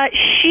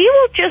 She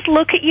will just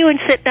look at you and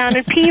sit down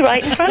and pee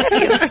right in front of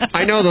you.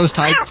 I know those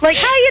types. Like,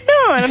 how you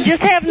doing? I'm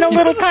just having a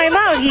little time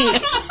out here.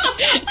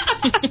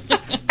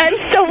 And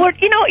so we're,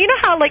 you know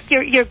how like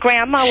your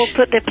grandma will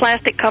put the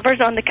plastic covers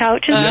on the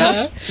couch and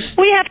stuff?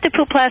 We have to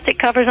put plastic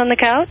covers on the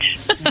couch.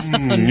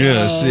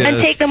 Yes.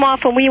 And take them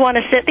off when we want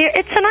to sit there.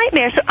 It's a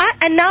nightmare. So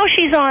and now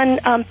she's on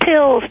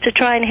pills to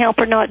try and help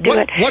her not do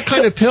it. What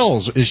kind of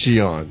pills is she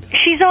on?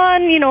 She's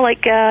on,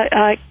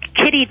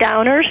 kitty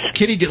downers.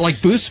 Kitty,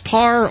 like Boost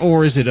Par,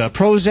 or is it a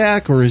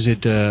Prozac, or is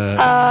it?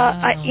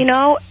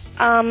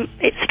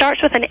 It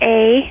starts with an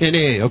A. An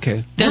A,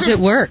 okay. Does it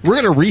work?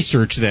 We're going to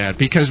research that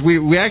because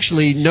we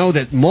actually know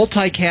that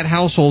multi-cat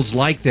households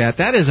like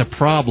that is a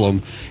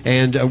problem.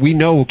 And we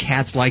know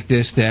cats like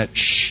this that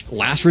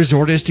last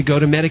resort is to go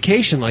to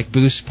medication like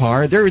Boost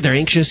Par. They're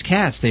anxious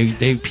cats.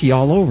 They pee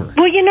all over.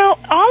 Well,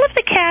 all of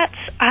the cats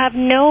have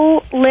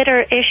no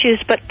litter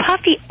issues, but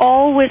Puffy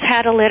always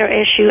had a litter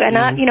issue. And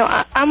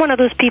I'm one of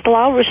those people.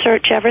 I'll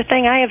research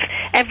everything. I have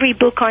every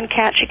book on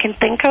cats you can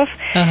think of.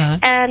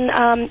 And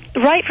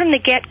right from the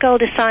get-go,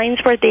 the signs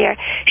were there.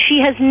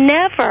 She has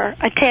never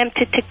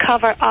attempted to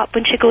cover up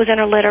when she goes in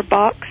her litter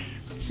box.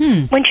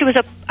 When she was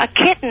a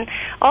kitten,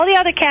 all the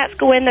other cats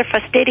go in there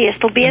fastidious.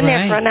 They'll be in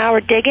there for an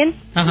hour digging.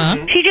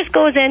 She just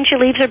goes in, she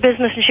leaves her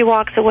business, and she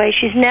walks away.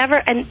 She's never,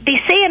 and they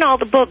say in all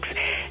the books,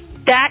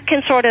 that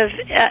can sort of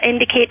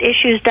indicate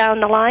issues down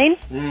the line.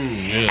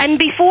 Yes. And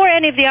before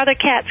any of the other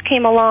cats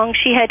came along,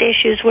 she had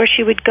issues where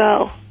she would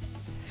go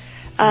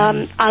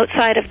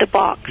outside of the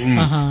box.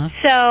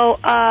 So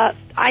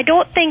I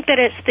don't think that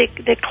it's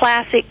the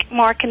classic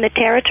mark in the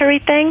territory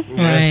thing.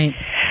 Right.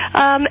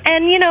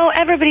 And, you know,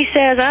 everybody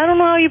says, I don't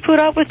know how you put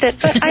up with it.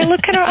 But I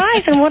look in her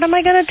eyes, and what am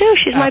I going to do?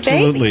 She's my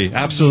baby.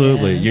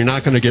 Absolutely. You're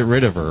not going to get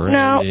rid of her.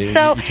 No.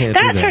 So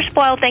that's her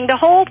spoiled thing. The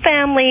whole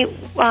family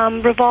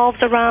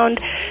revolves around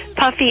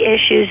puffy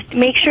issues.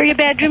 Make sure your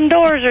bedroom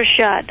doors are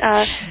shut.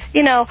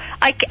 You know,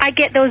 I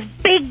get those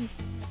big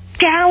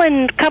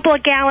couple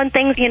of gallon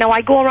things, you know,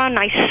 I go around and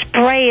I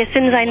spray as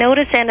soon as I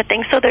notice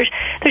anything. So there's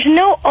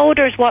no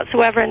odors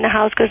whatsoever in the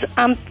house because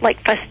I'm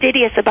like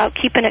fastidious about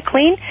keeping it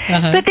clean.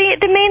 But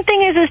the main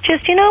thing is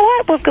just, you know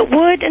what? We've got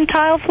wood and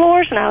tile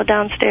floors now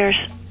downstairs.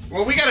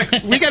 Well, we got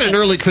an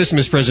early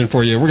Christmas present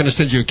for you. We're going to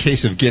send you a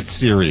case of Get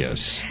Serious.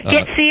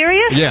 Get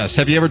Serious? Yes.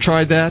 Have you ever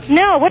tried that?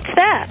 No. What's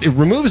that? It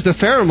removes the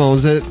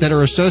pheromones that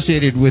are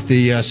associated with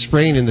the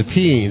spraying and the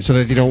peeing, so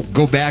that they don't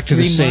go back to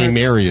the same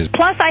areas.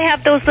 Plus, I have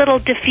those little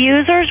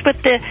diffusers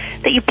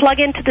that you plug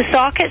into the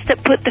sockets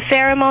that put the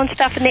pheromone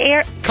stuff in the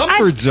air.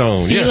 Comfort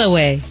zone. Seal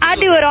away. I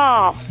do it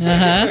all.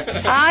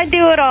 I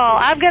do it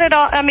all. I've got it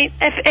all. I mean,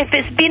 if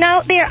it's been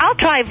out there, I'll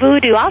try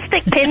voodoo. I'll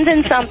stick pins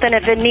in something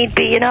if it need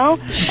be. You know,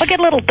 I'll get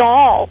a little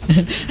doll.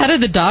 How do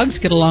the dogs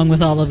get along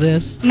with all of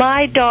this?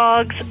 My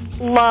dogs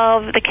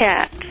love the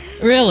cats.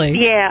 Really?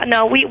 Yeah.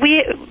 No,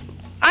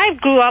 I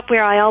grew up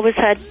where I always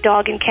had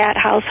dog and cat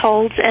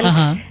households, and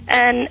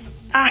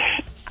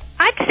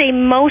I'd say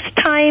most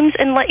times,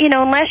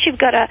 unless you've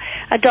got a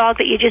dog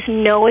that you just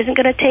know isn't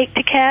going to take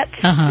to cats,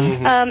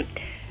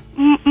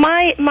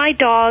 my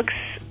dogs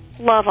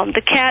love them.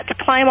 The cats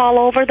climb all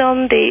over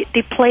them. They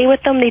play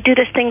with them. They do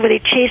this thing where they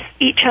chase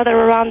each other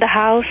around the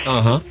house.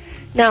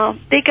 No,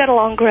 they got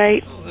along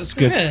great. Oh, that's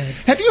good.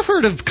 Have you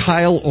heard of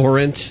Kyle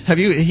Orant?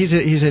 He's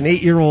an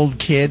 8-year-old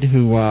kid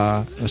who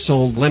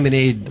sold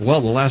lemonade, the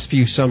last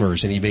few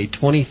summers, and he made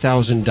 $20,000.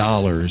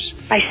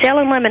 By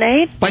selling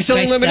lemonade? By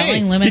selling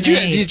lemonade.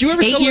 Did you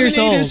ever sell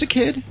lemonade as a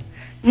kid?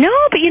 No,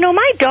 but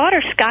my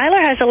daughter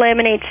Skylar has a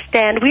lemonade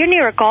stand. We're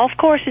near a golf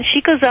course, and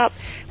she goes up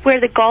where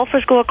the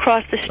golfers go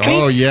across the street.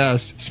 Oh, yes.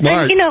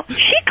 Smart. And,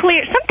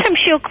 sometimes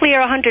she'll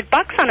clear $100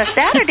 on a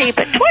Saturday,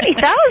 but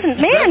 $20,000,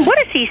 man, what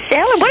is he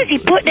selling? What is he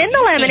putting in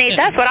the lemonade?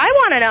 That's what I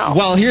want to know.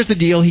 Well, here's the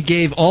deal. He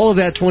gave all of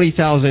that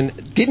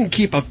 $20,000, didn't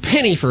keep a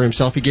penny for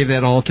himself. He gave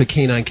that all to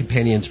Canine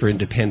Companions for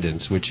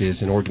Independence, which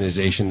is an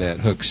organization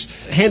that hooks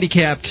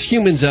handicapped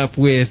humans up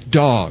with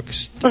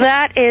dogs. Well,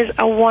 that is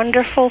a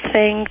wonderful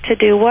thing to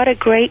do. What a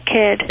great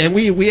kid. And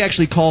we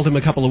actually called him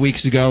a couple of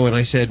weeks ago, and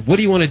I said, what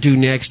do you want to do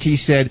next? He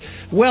said,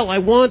 well, I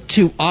want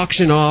to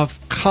auction off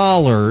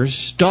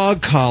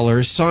dog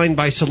collars signed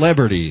by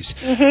celebrities.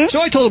 So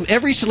I told him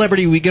every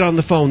celebrity we get on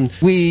the phone,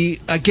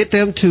 we get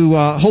them to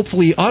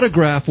hopefully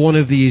autograph one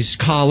of these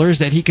collars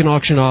that he can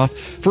auction off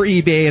for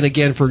eBay and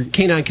again for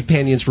Canine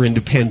Companions for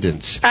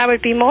Independence. I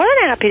would be more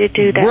than happy to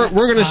do that.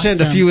 We're going to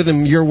send a few of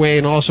them your way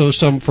and also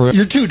some for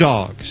your 2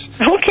 dogs.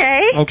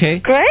 Okay.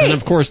 Great. And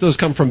of course, those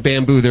come from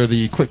Bamboo. They're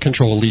the quick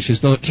control leashes.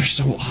 They're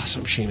so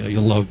awesome, Sheena.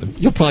 You'll love them.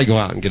 You'll probably go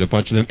out and get a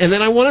bunch of them. And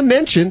then I want to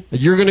mention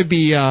that you're going to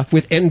be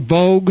with En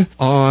Vogue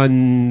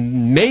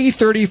on May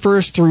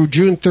 31st through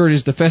June 3rd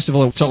is the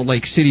festival in Salt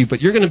Lake City,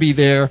 but you're going to be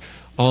there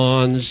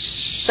on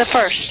the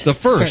 1st. The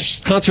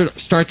 1st. Concert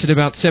starts at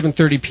about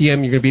 7:30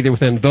 p.m. You're going to be there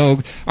with En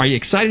Vogue. Are you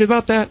excited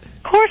about that?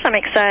 Of course I'm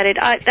excited.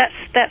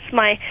 That's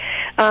my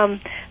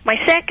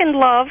second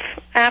love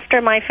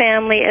after my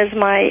family is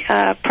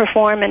my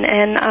performing,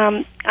 and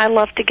I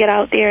love to get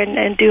out there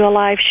and do a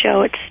live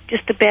show. It's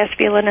just the best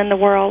feeling in the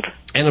world.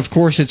 And, of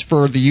course, it's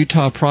for the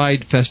Utah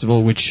Pride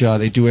Festival, which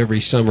they do every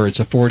summer. It's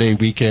a 4-day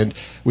weekend,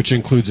 which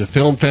includes a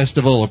film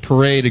festival, a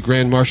parade, a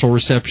grand marshal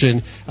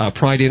reception, a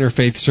Pride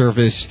Interfaith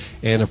service,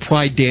 and a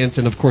Pride dance.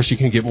 And, of course, you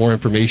can get more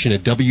information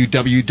at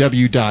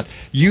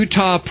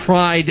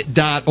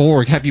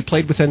www.utahpride.org. Have you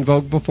played with En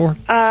Vogue before?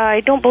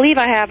 I don't believe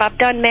I have. I've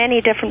done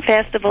many different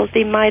festivals.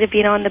 They might have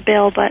been on the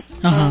bill, but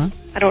I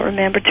don't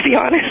remember, to be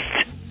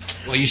honest.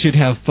 Well, you should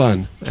have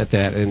fun at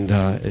that, and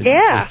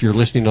if you're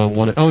listening on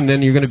one... Oh, and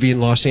then you're going to be in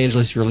Los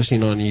Angeles. If you're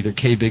listening on either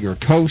K-Big or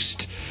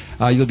Coast.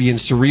 You'll be in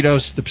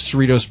Cerritos, the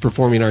Cerritos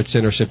Performing Arts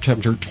Center,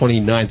 September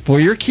 29th. Boy,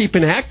 you're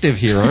keeping active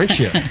here, aren't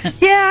you?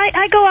 Yeah,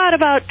 I go out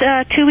about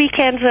 2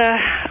 weekends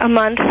a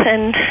month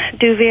and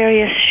do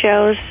various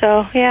shows,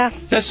 so, yeah.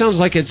 That sounds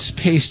like it's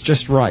paced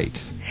just right.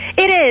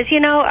 It is.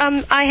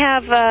 I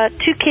have 2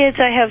 kids.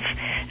 I have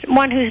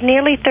one who's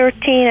nearly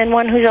 13 and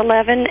one who's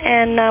 11,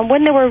 and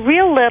when they were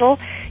real little...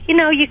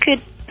 you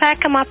could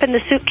pack them up in the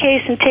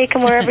suitcase and take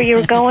them wherever you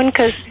were going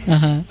because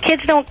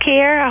kids don't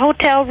care. A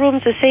hotel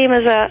room's the same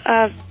as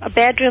a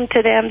bedroom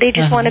to them. They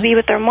just want to be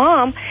with their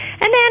mom.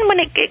 And then when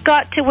it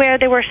got to where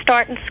they were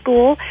starting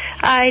school,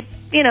 I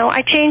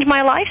changed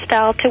my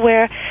lifestyle to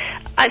where...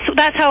 so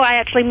that's how I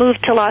actually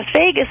moved to Las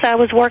Vegas. I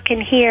was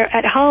working here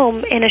at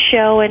home in a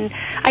show, and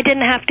I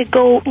didn't have to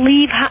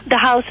leave the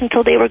house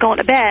until they were going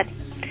to bed.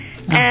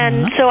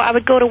 And so I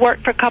would go to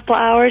work for a couple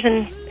of hours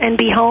and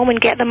be home and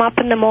get them up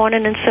in the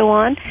morning and so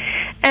on.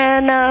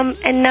 And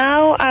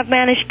now I've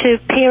managed to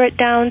pare it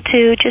down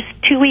to just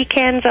 2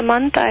 weekends a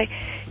month. I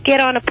get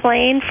on a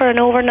plane for an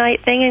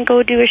overnight thing and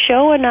go do a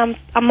show, and I'm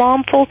a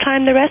mom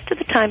full-time the rest of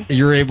the time.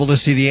 You're able to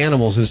see the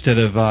animals instead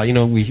of,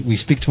 we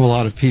speak to a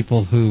lot of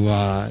people who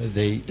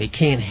they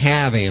can't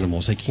have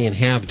animals, they can't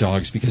have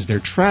dogs because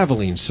they're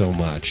traveling so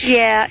much.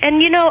 Yeah,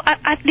 and,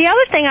 the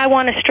other thing I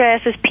want to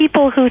stress is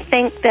people who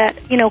think that,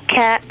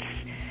 cats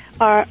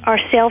are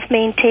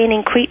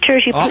self-maintaining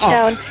creatures. You put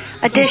down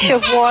a dish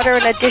of water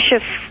and a dish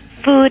of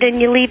food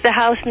and you leave the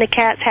house and the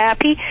cat's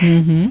happy.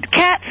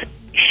 Cats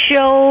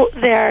show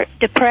their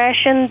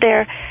depression,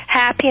 their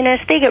happiness.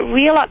 They get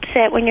real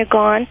upset when you're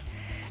gone.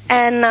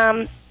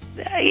 And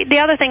the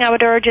other thing I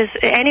would urge is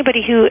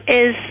anybody who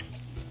is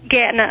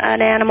getting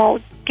an animal,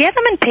 get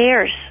them in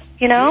pairs.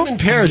 Get them in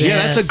pairs,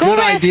 that's a good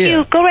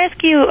idea. Go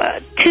rescue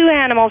two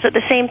animals at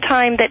the same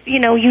time that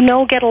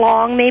get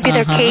along. Maybe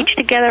they're caged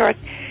together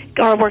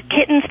or were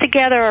kittens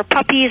together or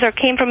puppies or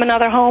came from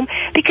another home,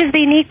 because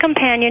they need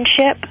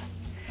companionship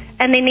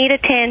and they need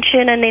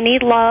attention and they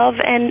need love,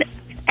 and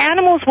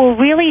animals will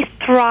really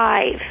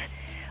thrive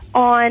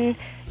on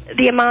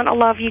the amount of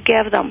love you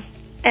give them.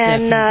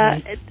 And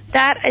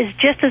that is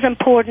just as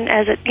important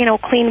as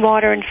clean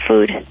water and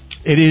food.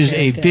 It is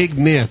a big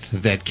myth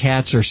that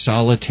cats are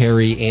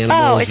solitary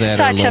animals that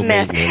are low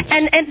maintenance.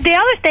 And the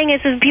other thing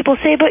is people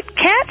say, but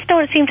cats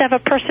don't seem to have a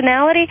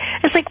personality.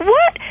 It's like,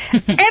 what?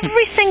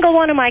 Every single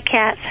one of my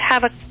cats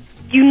have a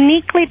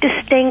uniquely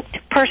distinct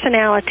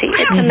personality.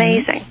 It's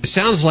amazing. It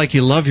sounds like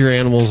you love your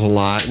animals a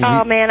lot.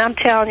 Oh, man, I'm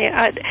telling you.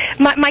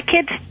 My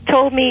kids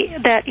told me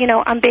that,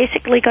 I'm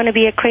basically going to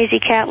be a crazy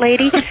cat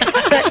lady.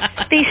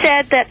 But they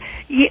said that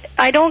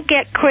I don't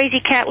get crazy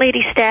cat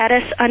lady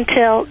status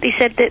until, they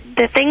said that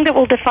the thing that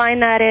will define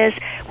that is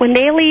when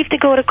they leave to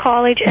go to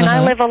college and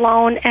I live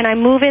alone and I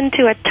move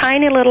into a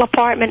tiny little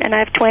apartment and I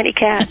have 20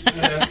 cats.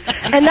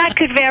 And that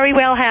could very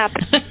well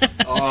happen.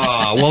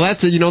 Well,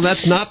 that's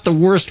not the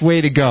worst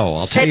way to go.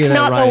 I'll tell you that. It's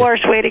not the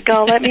worst way to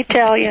go, let me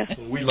tell you.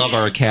 We love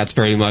our cats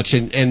very much,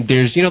 and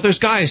there's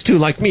guys too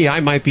like me. I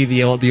might be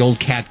the old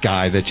cat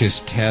guy that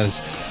just has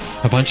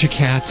a bunch of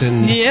cats,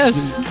 and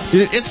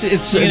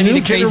it's a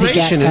new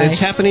generation, and it's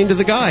happening to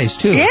the guys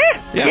too. Yeah,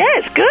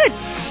 it's good.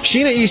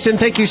 SHEENA Easton,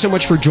 thank you so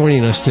much for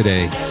joining us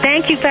today.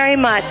 Thank you very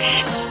much.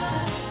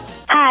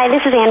 Hi,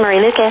 this is Anne-Marie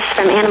Lucas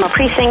from Animal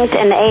Precinct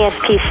and the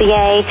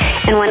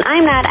ASPCA, and when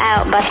I'm not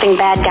out busting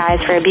bad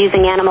guys for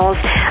abusing animals,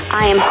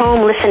 I am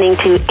home listening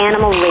to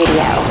Animal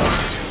Radio.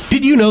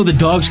 Did you know that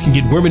dogs can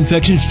get worm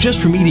infections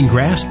just from eating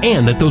grass,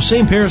 and that those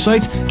same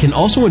parasites can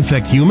also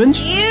infect humans?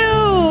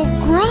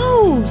 Ew,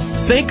 gross.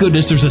 Thank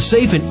goodness there's a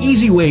safe and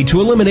easy way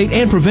to eliminate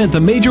and prevent the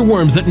major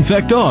worms that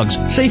infect dogs.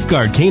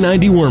 Safeguard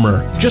Canine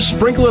Dewormer. Just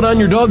sprinkle it on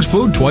your dog's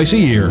food twice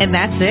a year. And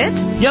that's it?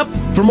 Yep.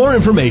 For more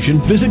information,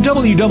 visit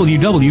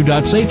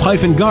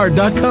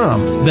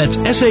www.safe-guard.com. That's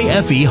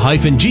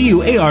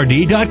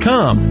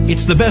SAFE-GUARD.com.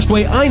 It's the best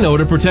way I know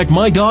to protect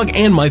my dog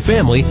and my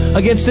family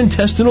against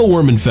intestinal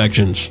worm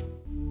infections.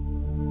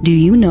 Do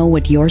you know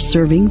what you're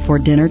serving for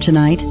dinner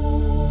tonight?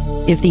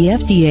 If the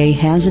FDA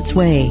has its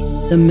way,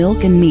 the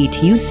milk and meat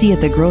you see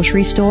at the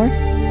grocery store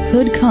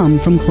could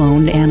come from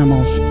cloned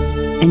animals.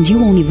 And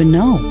you won't even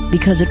know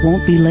because it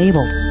won't be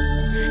labeled.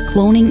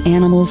 Cloning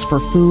animals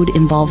for food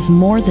involves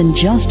more than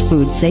just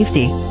food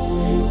safety.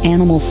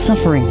 Animal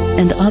suffering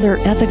and other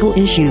ethical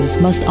issues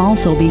must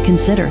also be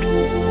considered.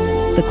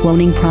 The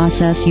cloning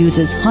process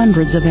uses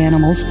hundreds of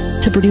animals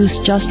to produce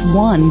just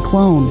one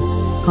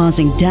clone,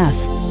 causing death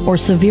or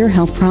severe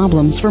health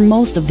problems for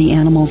most of the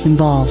animals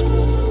involved.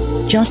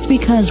 Just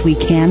because we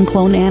can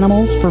clone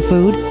animals for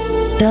food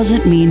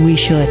doesn't mean we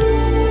should.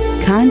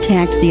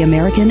 Contact the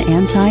American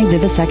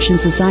Anti-Vivisection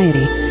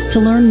Society to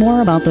learn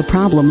more about the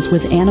problems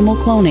with animal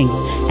cloning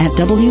at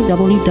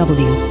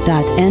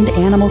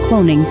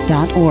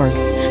www.endanimalcloning.org.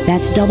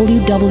 That's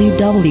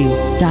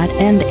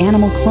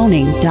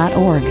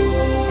www.endanimalcloning.org.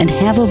 And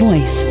have a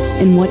voice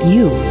in what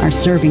you are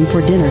serving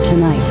for dinner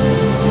tonight.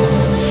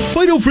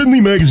 Fido-Friendly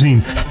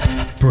Magazine.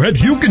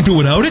 Perhaps you can do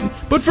without it,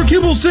 but for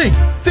kibble's sake,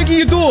 think of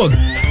your dog.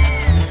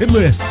 At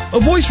last,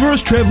 a voice for us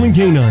traveling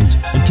canines.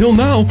 Until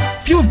now,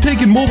 few have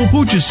taken mobile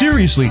pooches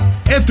seriously.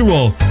 After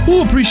all,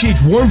 who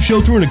appreciates warm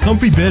shelter and a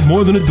comfy bed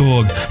more than a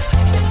dog?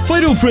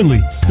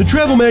 Fido-Friendly, the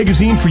travel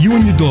magazine for you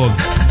and your dog.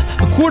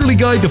 A quarterly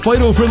guide to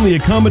Fido-Friendly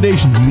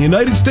accommodations in the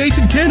United States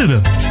and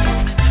Canada.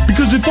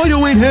 Because if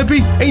Fido ain't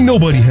happy, ain't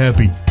nobody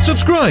happy.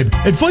 Subscribe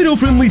at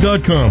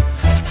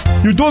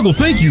FidoFriendly.com. Your dog will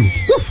thank you.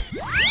 Woof.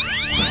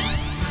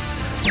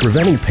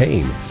 Preventing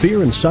pain,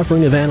 fear, and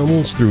suffering of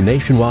animals through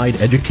nationwide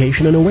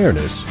education and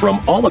awareness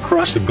from all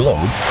across the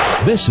globe.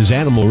 This is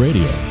Animal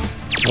Radio.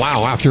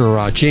 Wow,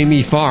 after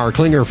Jamie Farr,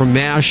 Klinger from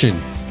MASH,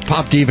 and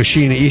pop diva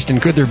SHEENA Easton,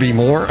 could there be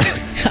more?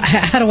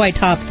 How do I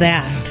top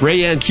that?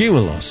 Rayanne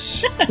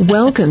Cumulos.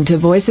 Welcome to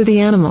Voice of the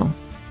Animal.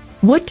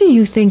 What do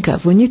you think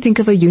of when you think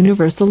of a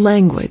universal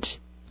language?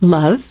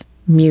 Love,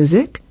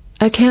 music,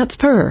 a cat's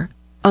purr,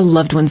 a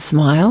loved one's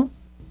smile,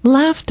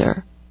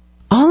 laughter.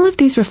 All of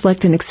these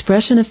reflect an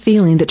expression of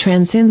feeling that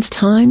transcends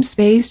time,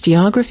 space,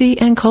 geography,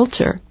 and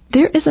culture.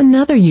 There is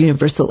another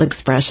universal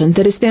expression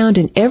that is found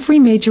in every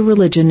major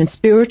religion and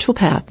spiritual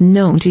path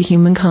known to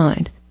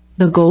humankind,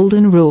 the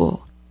Golden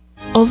Rule.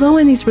 Although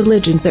in these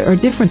religions there are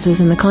differences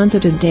in the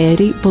concept of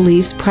deity,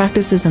 beliefs,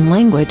 practices, and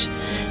language,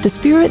 the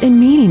spirit and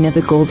meaning of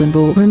the Golden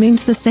Rule remains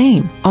the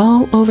same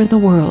all over the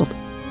world.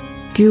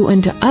 Do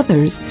unto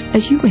others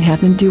as you would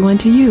have them do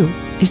unto you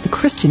is the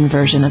Christian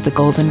version of the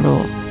Golden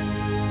Rule.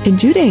 In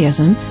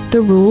Judaism,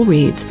 the rule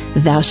reads,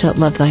 Thou shalt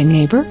love thy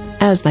neighbor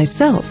as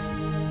thyself.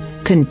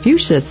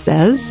 Confucius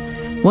says,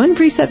 one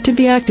precept to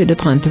be acted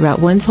upon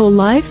throughout one's whole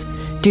life,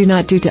 do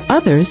not do to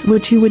others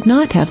what you would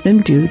not have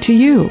them do to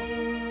you.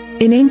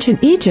 In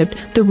ancient Egypt,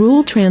 the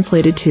rule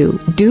translated to,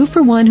 do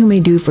for one who may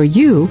do for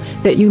you,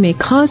 that you may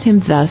cause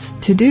him thus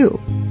to do.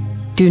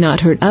 Do not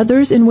hurt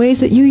others in ways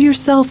that you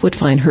yourself would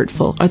find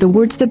hurtful are the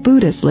words that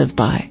Buddhists live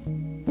by.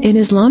 In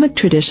Islamic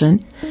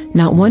tradition,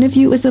 not one of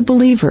you is a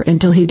believer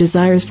until he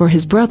desires for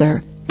his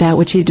brother that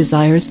which he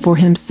desires for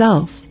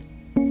himself.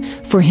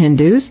 For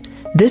Hindus,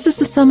 this is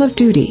the sum of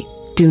duty.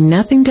 Do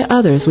nothing to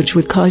others which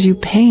would cause you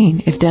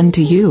pain if done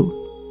to you.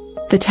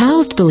 The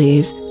Taoist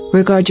believes,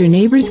 regard your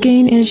neighbor's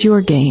gain as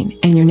your gain,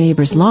 and your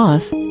neighbor's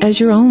loss as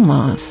your own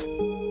loss.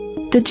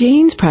 The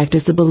Jains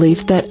practice the belief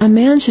that a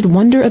man should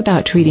wonder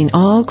about treating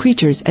all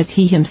creatures as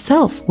he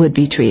himself would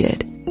be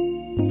treated.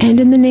 And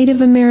in the Native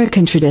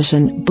American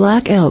tradition,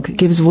 Black Elk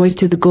gives voice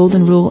to the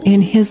Golden Rule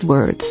in his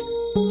words.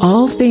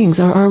 All things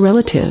are our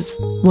relatives.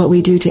 What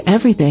we do to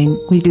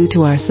everything, we do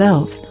to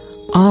ourselves.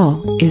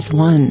 All is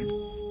one.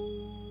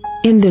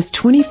 In this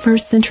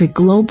 21st century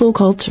global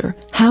culture,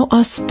 how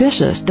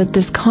auspicious that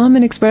this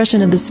common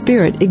expression of the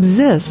Spirit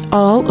exists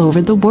all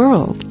over the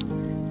world.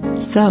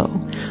 So,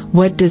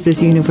 what does this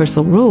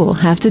universal rule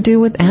have to do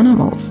with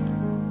animals?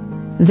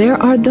 There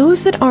are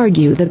those that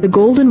argue that the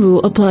Golden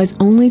Rule applies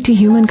only to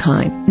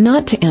humankind,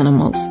 not to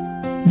animals.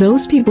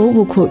 Those people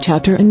will quote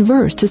chapter and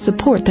verse to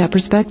support that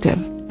perspective.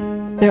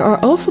 There are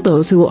also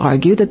those who will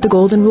argue that the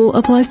Golden Rule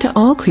applies to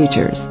all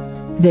creatures.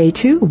 They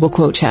too will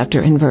quote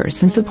chapter and verse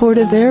in support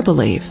of their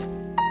belief.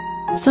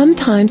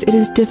 Sometimes it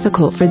is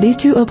difficult for these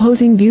two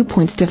opposing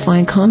viewpoints to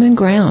find common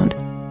ground,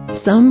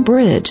 some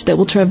bridge that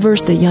will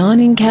traverse the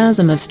yawning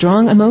chasm of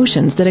strong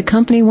emotions that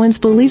accompany one's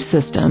belief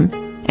system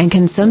and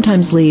can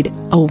sometimes lead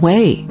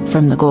away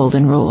from the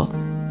Golden Rule.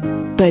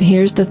 But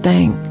here's the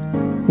thing.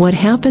 What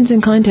happens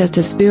in contest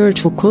of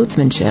spiritual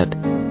quotesmanship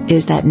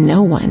is that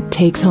no one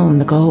takes home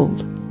the gold.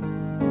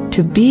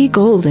 To be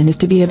golden is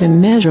to be of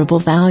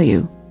immeasurable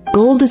value.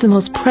 Gold is the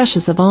most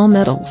precious of all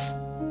metals.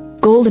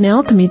 Gold in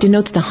alchemy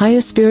denotes the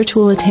highest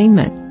spiritual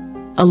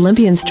attainment.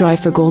 Olympians strive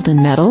for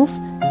golden medals,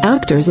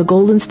 actors a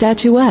golden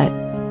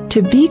statuette.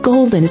 To be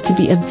golden is to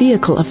be a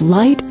vehicle of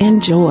light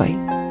and joy.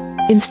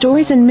 In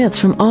stories and myths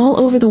from all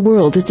over the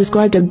world is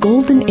described a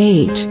golden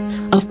age,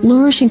 a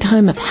flourishing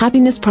time of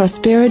happiness,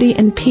 prosperity,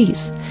 and peace.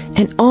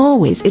 And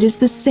always it is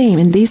the same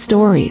in these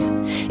stories.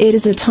 It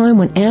is a time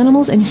when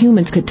animals and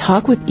humans could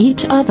talk with each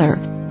other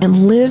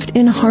and lived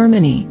in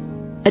harmony.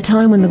 A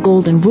time when the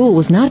Golden Rule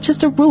was not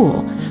just a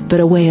rule, but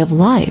a way of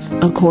life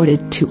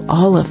accorded to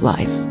all of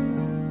life.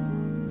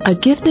 A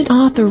gifted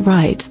author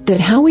writes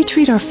that how we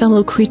treat our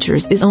fellow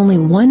creatures is only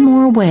one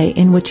more way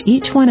in which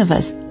each one of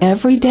us,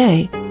 every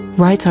day,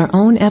 writes our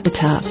own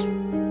epitaph.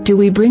 Do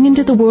we bring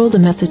into the world a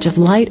message of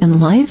light and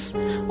life,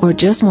 or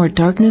just more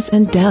darkness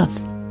and death?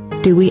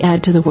 Do we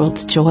add to the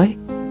world's joy,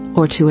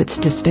 or to its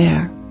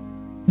despair?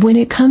 When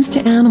it comes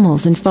to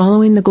animals and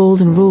following the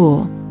Golden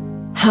Rule,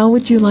 how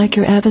would you like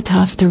your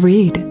epitaph to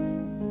read?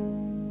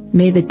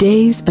 May the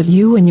days of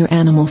you and your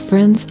animal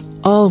friends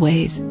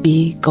always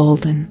be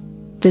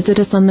golden. Visit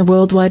us on the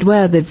World Wide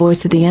Web at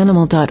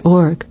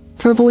voiceoftheanimal.org.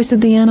 For Voice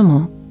of the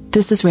Animal,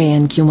 this is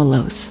Rayanne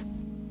Cumulos.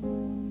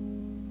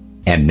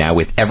 And now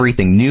with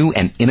everything new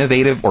and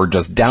innovative or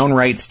just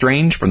downright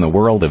strange from the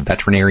world of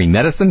veterinary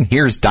medicine,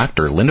 here's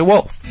Dr. Linda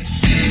Wolf.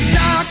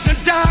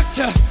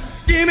 Doctor,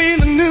 give me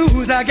the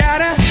news. I got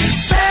a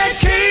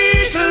bad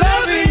case of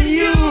loving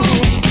you.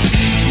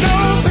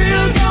 No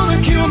pill's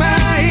gonna cure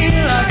my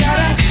ill. I got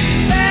a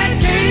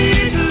bad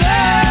case of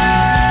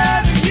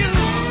loving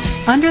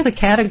you. Under the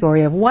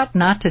category of what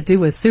not to do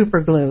with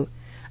superglue,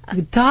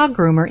 a dog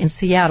groomer in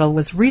Seattle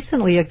was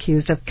recently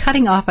accused of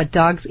cutting off a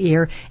dog's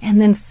ear and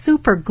then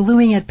super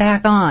gluing it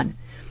back on.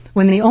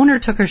 When the owner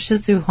took her Shih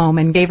Tzu home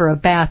and gave her a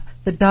bath,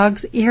 the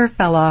dog's ear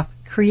fell off,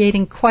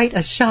 creating quite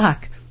a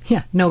shock.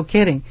 Yeah, no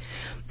kidding.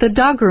 The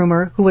dog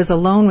groomer, who was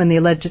alone when the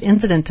alleged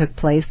incident took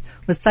place,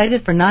 was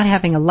cited for not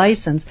having a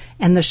license,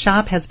 and the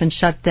shop has been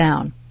shut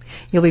down.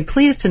 You'll be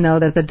pleased to know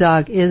that the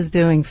dog is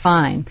doing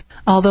fine.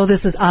 Although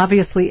this is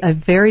obviously a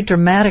very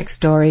dramatic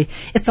story,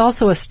 it's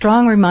also a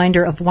strong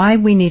reminder of why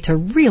we need to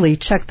really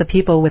check the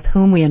people with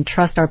whom we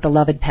entrust our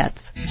beloved pets.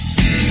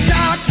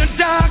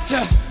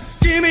 Doctor,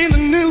 give me the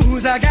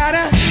news. I got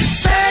a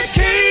bad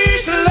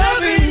case of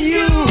loving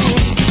you.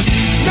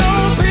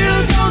 No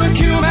pill's gonna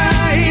cure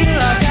my ill.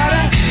 I got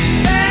a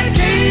bad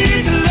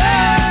case of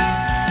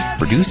love.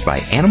 produced by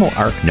Animal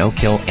Ark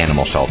No-Kill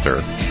Animal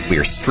Shelter. We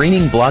are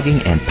streaming,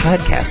 blogging, and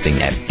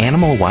podcasting at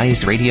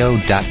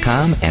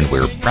AnimalWiseRadio.com, and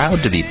we're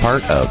proud to be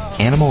part of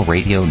Animal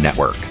Radio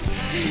Network.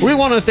 We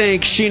want to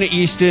thank SHEENA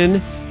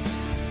EASTON,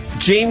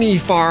 Jamie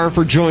FARR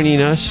for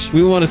joining us.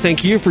 We want to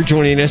thank you for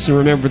joining us, and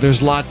remember,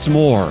 there's lots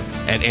more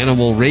at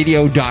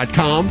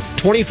AnimalRadio.com.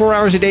 24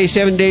 hours a day,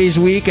 7 days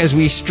a week as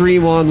we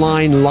stream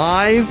online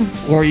live,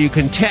 or you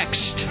can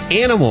text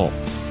ANIMAL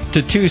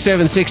to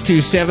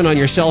 27627 on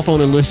your cell phone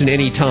and listen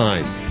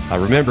anytime.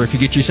 Remember, if you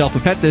get yourself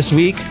a pet this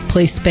week,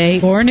 please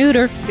spay or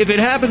neuter. If it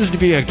happens to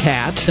be a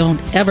cat, don't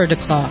ever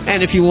declaw.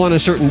 And if you want a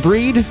certain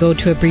breed, go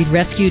to a breed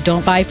rescue.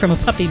 Don't buy from a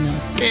puppy mill.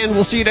 And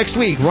we'll see you next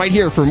week right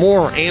here for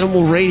more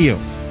Animal Radio.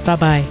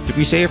 Bye-bye. Did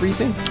we say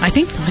everything? I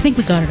think so. I think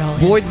we got it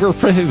all. Void where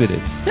prohibited.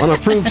 On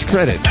approved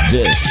credit.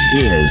 This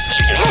is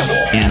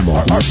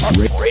Animal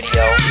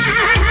Radio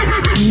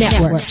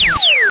Network.